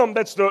knowing Him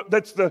that's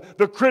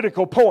the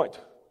critical point.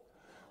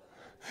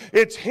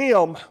 It's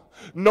Him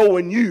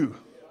knowing you.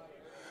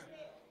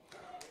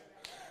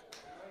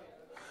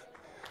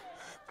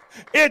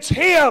 It's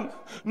Him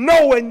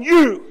knowing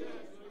you.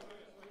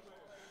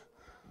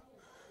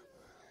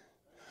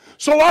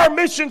 So our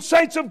mission,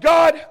 saints of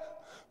God,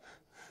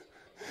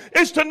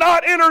 is to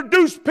not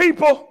introduce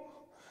people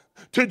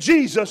to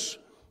Jesus.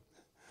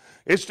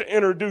 It's to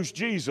introduce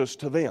Jesus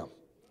to them.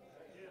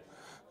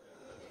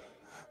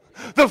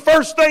 The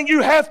first thing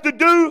you have to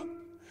do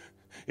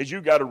is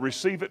you got to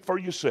receive it for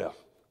yourself.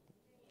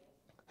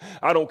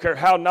 I don't care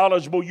how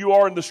knowledgeable you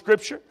are in the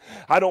Scripture.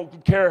 I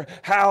don't care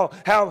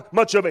how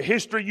much of a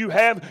history you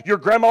have. Your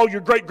grandma,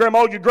 your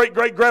great-grandma, your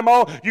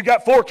great-great-grandma. You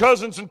got 4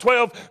 cousins and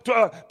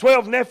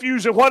 12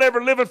 nephews and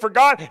whatever living for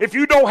God. If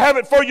you don't have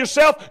it for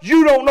yourself,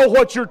 you don't know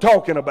what you're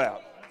talking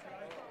about.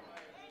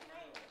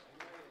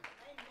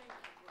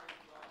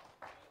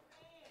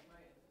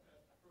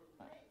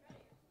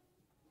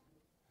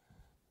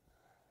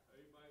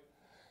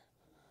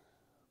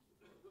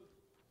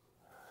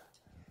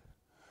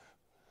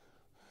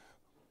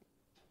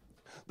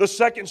 The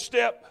second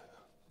step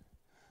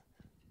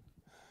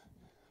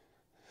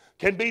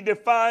can be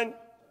defined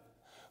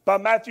by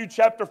Matthew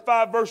chapter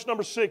 5, verse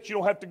number 6. You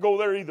don't have to go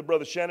there either,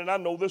 Brother Shannon. I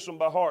know this one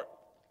by heart.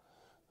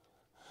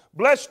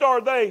 Blessed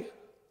are they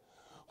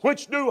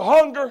which do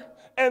hunger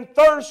and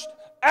thirst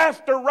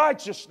after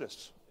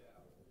righteousness,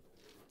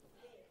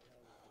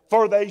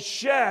 for they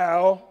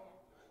shall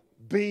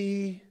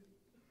be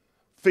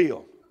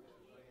filled.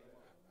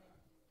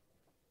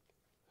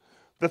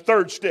 The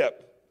third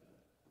step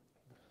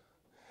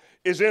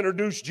is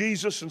introduce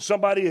Jesus and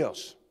somebody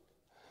else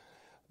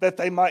that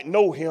they might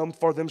know Him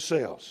for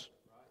themselves.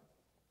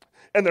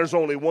 And there's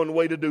only one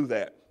way to do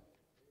that.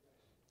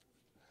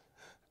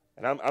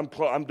 And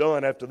I'm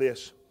done after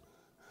this.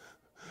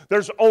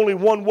 There's only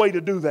one way to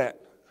do that.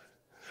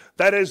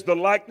 That is the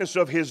likeness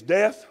of His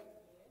death,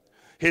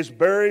 His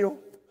burial,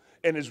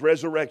 and His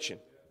resurrection.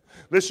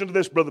 Listen to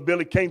this, Brother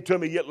Billy came to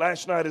me yet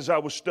last night as I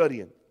was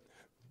studying.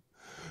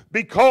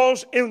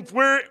 Because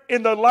we're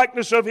in the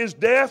likeness of His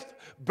death,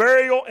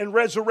 burial, and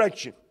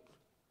resurrection.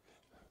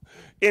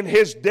 In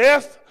His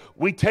death,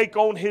 we take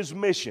on His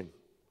mission,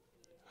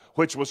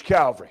 which was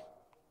Calvary.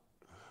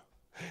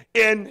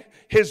 In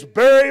His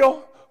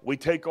burial, we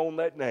take on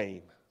that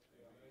name.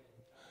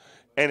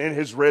 And in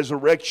His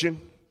resurrection,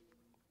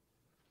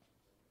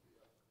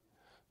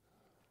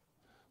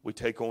 we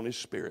take on His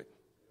Spirit.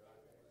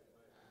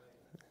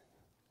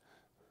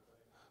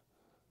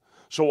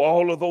 So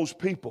all of those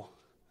people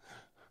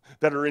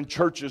that are in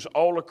churches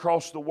all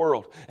across the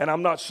world, and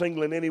I'm not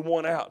singling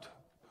anyone out.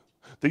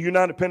 The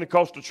United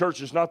Pentecostal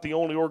Church is not the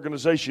only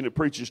organization that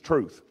preaches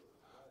truth.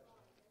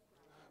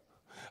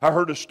 I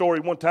heard a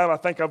story one time, I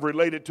think I've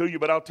related it to you,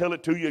 but I'll tell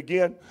it to you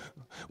again.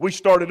 We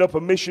started up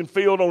a mission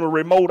field on a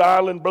remote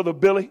island, Brother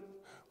Billy.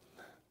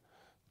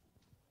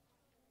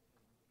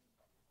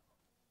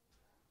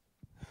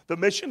 The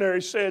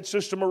missionary said,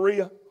 Sister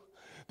Maria,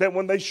 that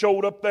when they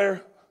showed up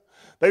there,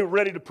 they were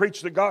ready to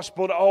preach the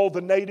gospel to all the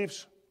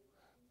natives.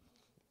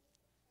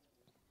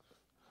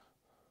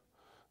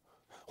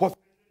 What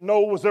they didn't know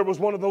was there was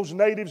one of those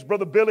natives,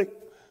 Brother Billy,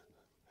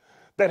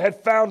 that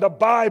had found a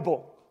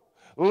Bible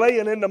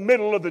laying in the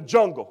middle of the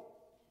jungle.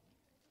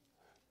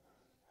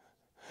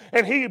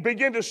 And he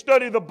began to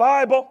study the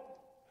Bible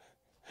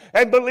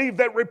and believed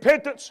that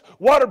repentance,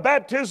 water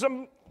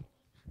baptism,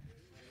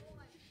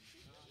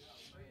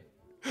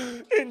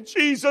 in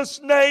Jesus'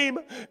 name,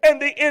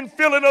 and the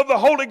infilling of the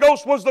Holy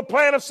Ghost was the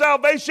plan of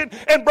salvation.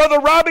 And Brother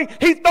Robbie,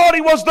 he thought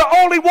he was the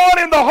only one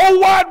in the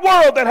whole wide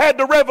world that had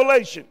the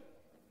revelation.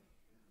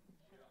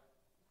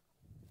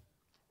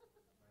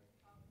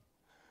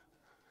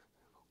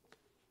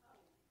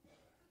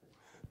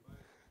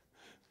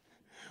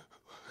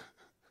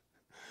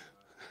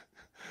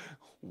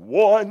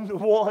 One.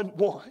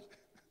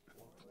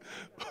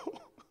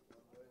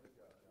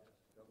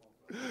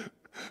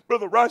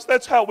 Brother Rice,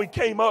 that's how we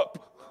came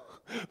up.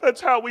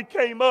 That's how we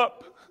came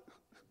up.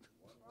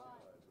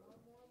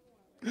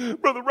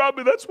 Brother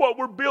Robbie, that's what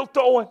we're built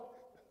on.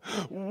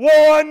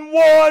 One.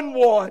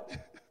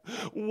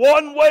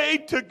 One way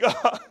to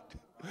God.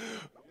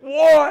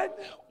 One.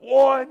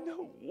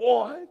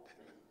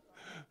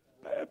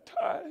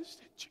 Baptized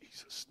in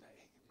Jesus'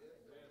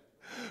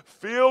 name.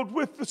 Filled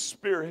with the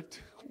Spirit.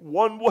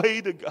 One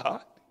way to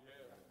God.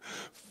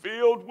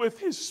 Filled with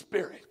His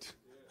Spirit.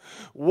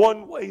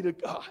 One way to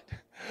God.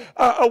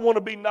 I want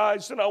to be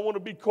nice and I want to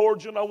be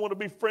cordial and I want to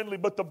be friendly,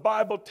 but the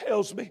Bible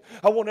tells me,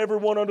 I want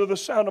everyone under the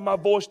sound of my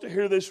voice to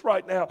hear this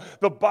right now.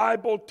 The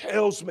Bible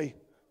tells me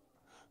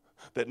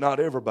that not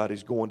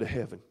everybody's going to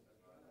heaven.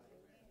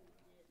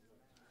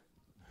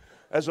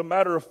 As a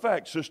matter of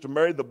fact, Sister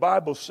Mary, the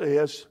Bible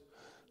says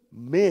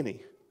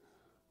many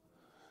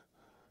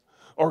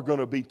are going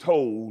to be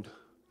told,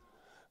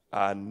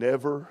 I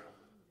never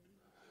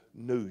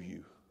knew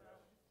you.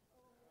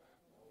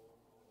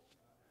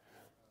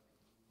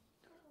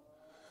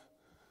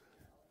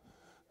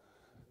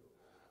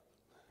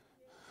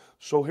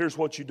 So here's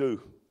what you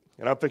do.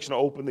 And I'm fixing to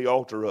open the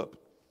altar up.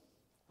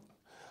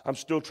 I'm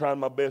still trying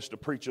my best to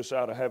preach us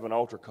out of having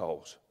altar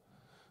calls.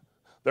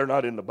 They're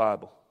not in the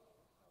Bible.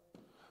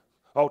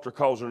 Altar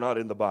calls are not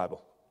in the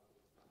Bible.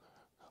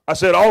 I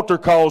said altar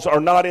calls are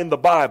not in the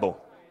Bible.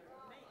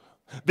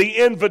 The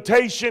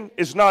invitation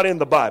is not in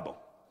the Bible.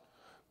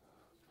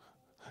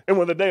 And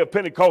when the day of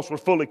Pentecost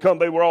was fully come,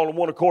 they were all in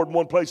one accord in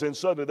one place, and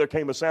suddenly there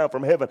came a sound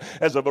from heaven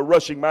as of a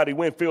rushing mighty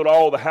wind, filled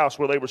all the house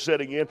where they were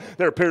sitting in.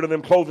 There appeared to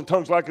them cloven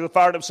tongues like the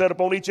fire that set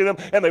upon each of them,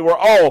 and they were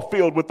all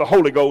filled with the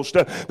Holy Ghost.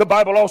 The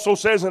Bible also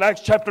says in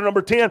Acts chapter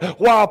number 10,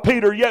 while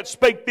Peter yet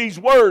spake these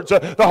words,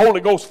 the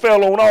Holy Ghost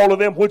fell on all of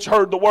them which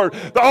heard the word.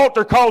 The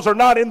altar calls are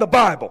not in the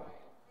Bible.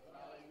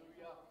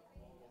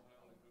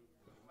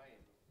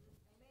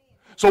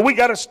 So we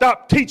got to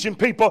stop teaching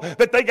people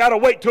that they got to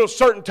wait till a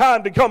certain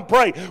time to come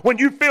pray. When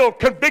you feel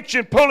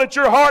conviction pull at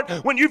your heart,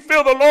 when you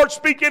feel the Lord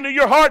speak into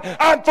your heart,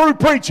 I'm through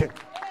preaching.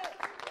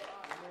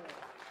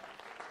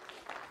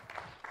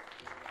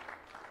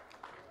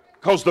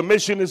 Because the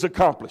mission is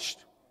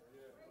accomplished.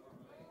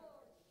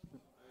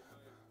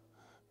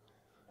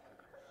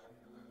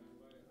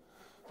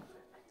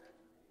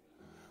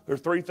 There are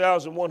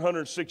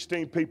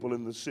 3,116 people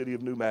in the city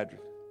of New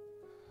Madrid.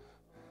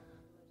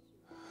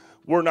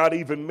 We're not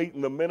even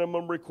meeting the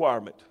minimum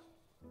requirement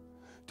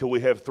till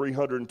we have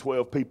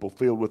 312 people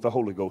filled with the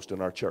Holy Ghost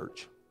in our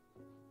church.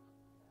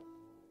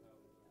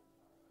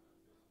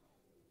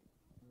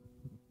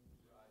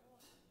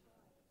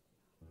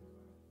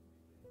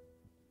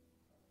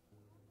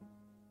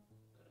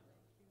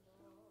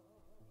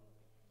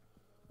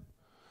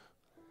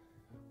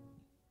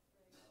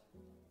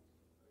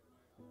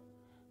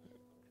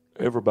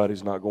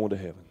 Everybody's not going to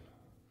heaven.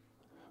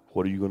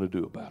 What are you going to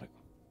do about it?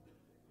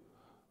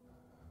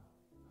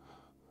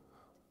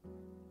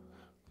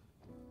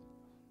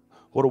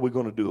 What are we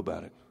going to do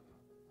about it?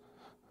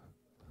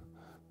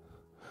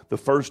 The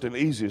first and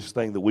easiest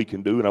thing that we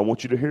can do, and I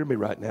want you to hear me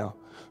right now,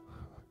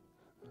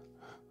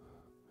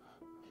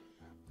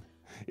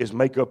 is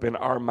make up in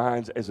our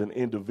minds as an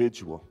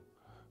individual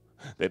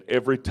that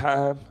every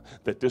time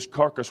that this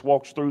carcass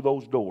walks through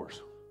those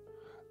doors,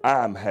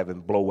 I'm having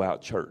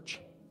blowout church.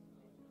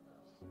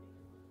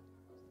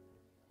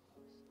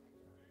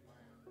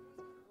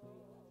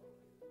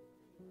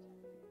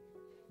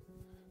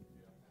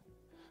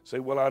 Say,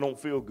 well, I don't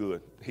feel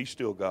good. He's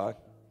still God.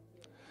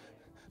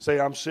 Say,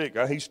 I'm sick.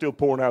 He's still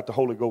pouring out the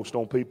Holy Ghost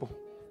on people.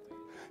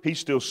 He's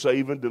still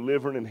saving,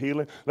 delivering, and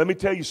healing. Let me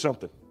tell you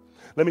something.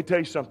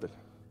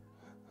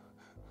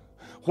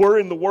 Where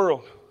in the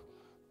world,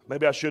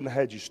 maybe I shouldn't have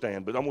had you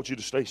stand, but I want you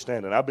to stay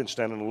standing. I've been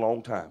standing a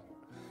long time.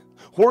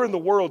 Where in the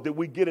world did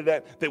we get it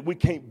at that we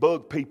can't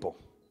bug people?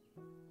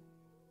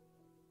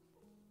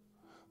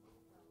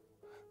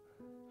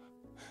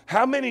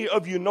 How many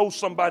of you know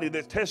somebody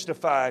that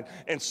testified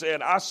and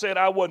said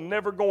I wasn't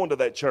never going to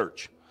that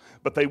church,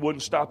 but they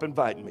wouldn't stop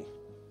inviting me.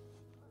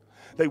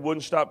 They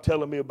wouldn't stop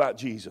telling me about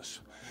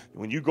Jesus.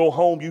 When you go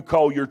home, you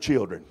call your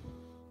children.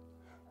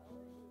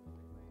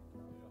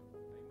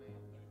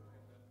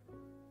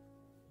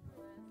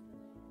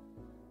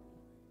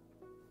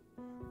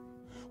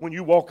 When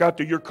you walk out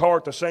to your car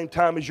at the same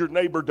time as your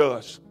neighbor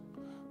does.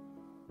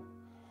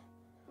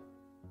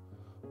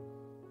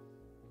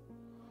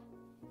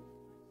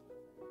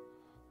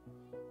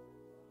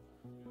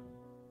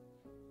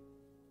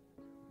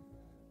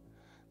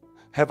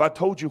 Have I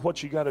told you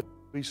what you got to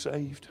be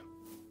saved?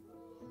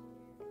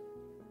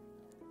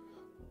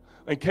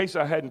 In case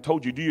I hadn't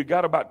told you, do you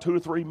got about 2 or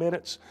 3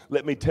 minutes?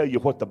 Let me tell you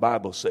what the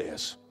Bible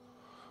says.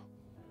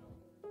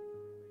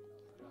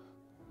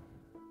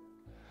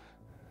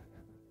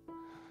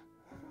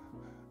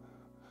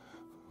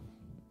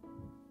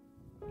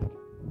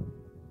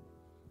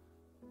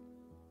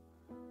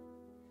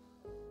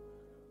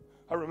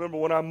 I remember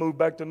when I moved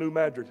back to New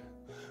Madrid.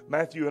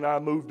 Matthew and I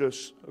moved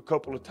us a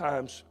couple of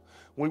times.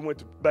 We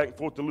went back and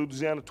forth to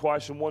Louisiana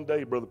twice in one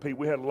day, Brother Pete.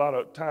 We had a lot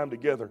of time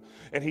together.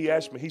 And he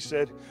asked me, he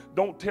said,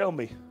 don't tell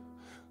me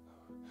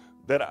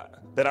that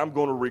I'm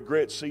going to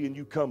regret seeing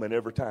you coming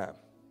every time.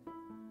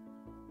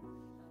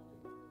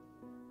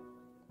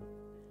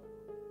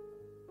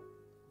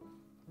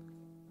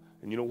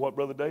 And you know what,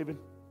 Brother David?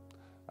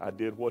 I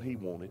did what he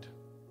wanted.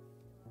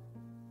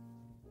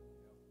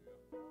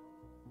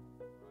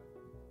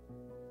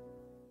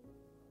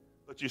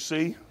 But you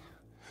see,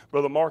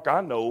 Brother Mark,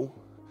 I know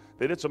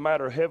that it's a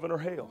matter of heaven or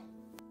hell.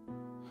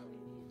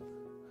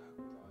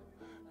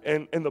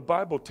 And the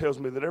Bible tells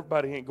me that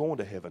everybody ain't going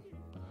to heaven.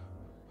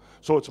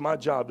 So it's my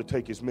job to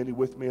take as many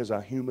with me as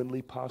I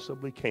humanly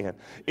possibly can.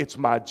 It's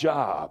my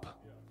job.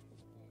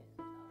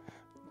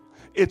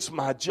 It's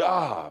my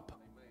job.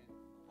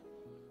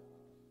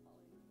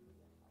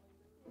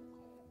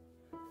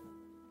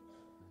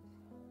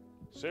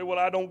 Say, well,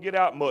 I don't get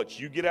out much.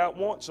 You get out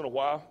once in a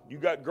while. You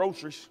got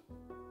groceries.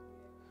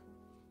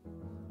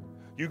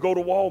 You go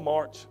to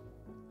Walmart.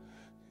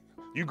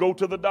 You go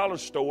to the dollar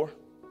store.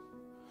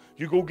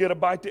 You go get a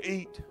bite to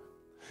eat.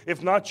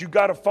 If not, you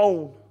got a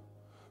phone.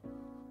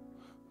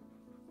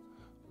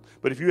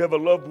 But if you have a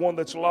loved one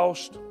that's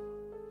lost,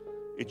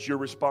 it's your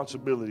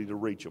responsibility to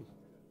reach them.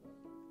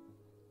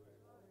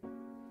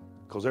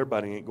 Because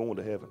everybody ain't going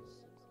to heaven.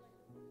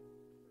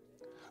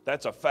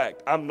 That's a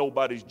fact. I'm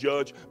nobody's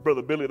judge.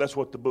 Brother Billy, that's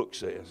what the book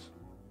says.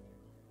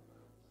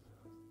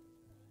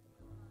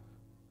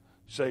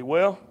 Say,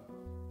 well,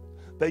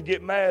 they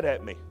get mad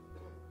at me.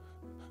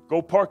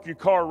 Go park your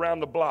car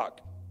around the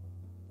block.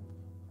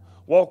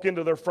 Walk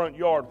into their front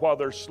yard while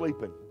they're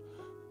sleeping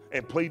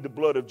and plead the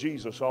blood of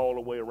Jesus all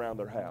the way around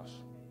their house.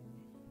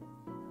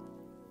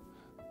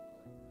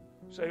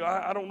 Say,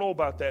 I don't know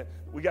about that.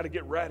 We got to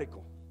get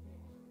radical.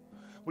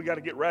 We got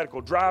to get radical.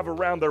 Drive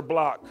around their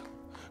block.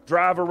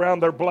 Drive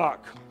around their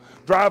block.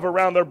 Drive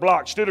around their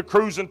block. Instead of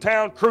cruising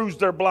town, cruise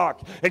their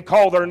block and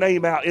call their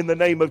name out in the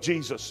name of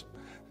Jesus.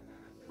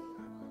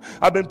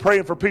 I've been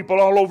praying for people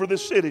all over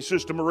this city,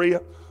 Sister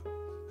Maria.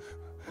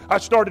 I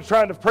started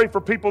trying to pray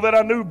for people that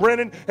I knew,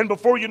 Brennan, and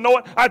before you know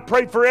it, I'd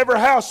prayed for every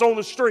house on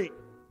the street.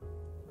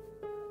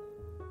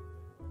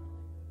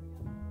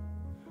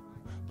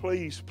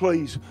 Please,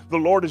 please, the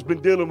Lord has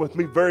been dealing with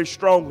me very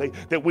strongly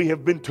that we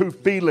have been too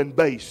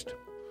feeling-based.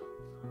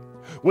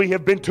 We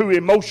have been too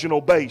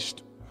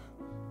emotional-based.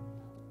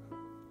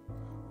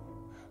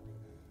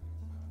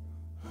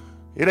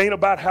 It ain't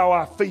about how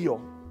I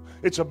feel.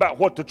 It's about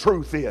what the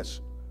truth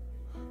is.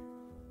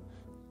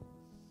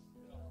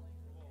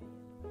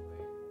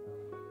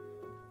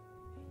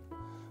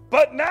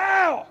 But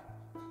now,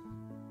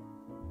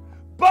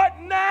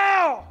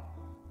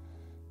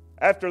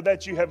 after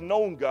that you have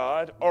known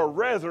God, or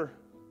rather,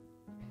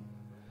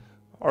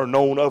 are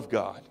known of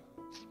God.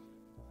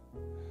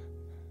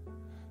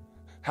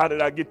 How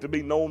did I get to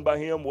be known by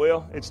Him?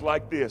 Well, it's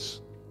like this.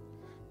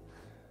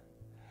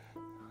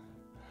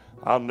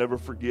 I'll never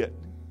forget.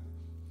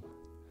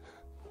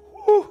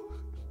 Whew.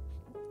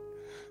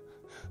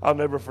 I'll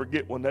never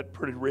forget when that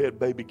pretty red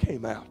baby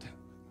came out.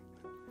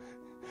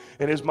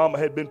 And his mama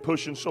had been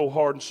pushing so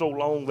hard and so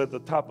long that the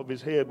top of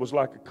his head was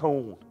like a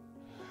cone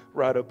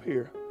right up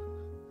here.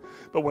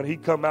 But when he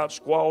come out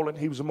squalling,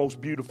 he was the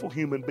most beautiful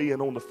human being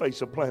on the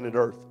face of planet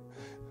Earth.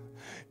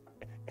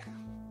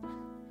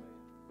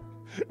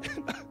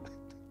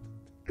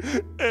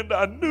 And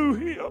I knew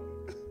him.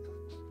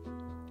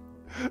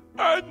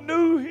 I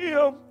knew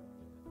him.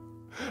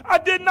 I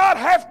did not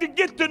have to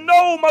get to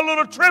know my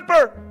little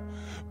tripper.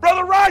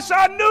 Brother Rice,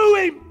 I knew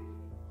him.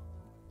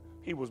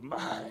 He was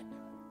mine.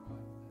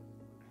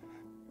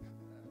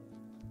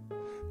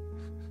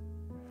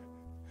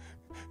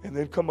 And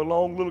then come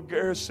along little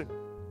Garrison.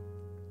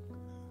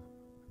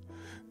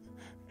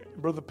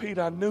 Brother Pete,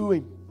 I knew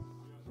him.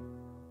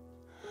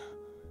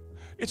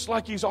 It's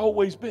like he's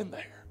always been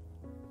there.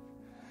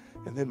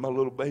 And then my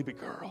little baby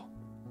girl.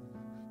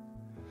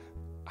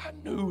 I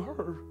knew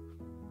her.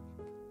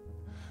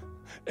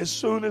 As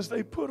soon as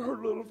they put her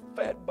little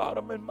fat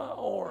bottom in my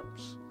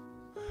arms,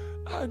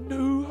 I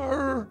knew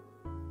her.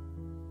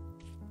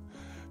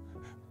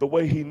 The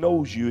way he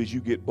knows you is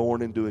you get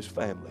born into his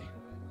family.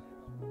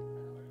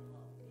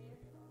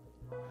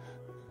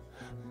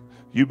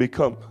 You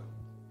become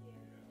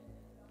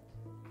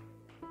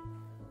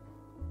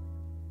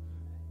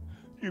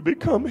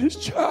his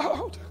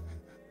child.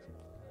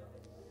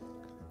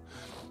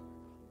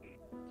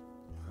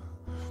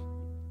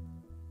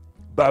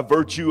 By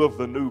virtue of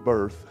the new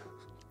birth,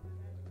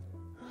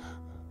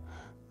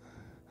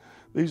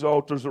 these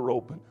altars are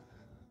open.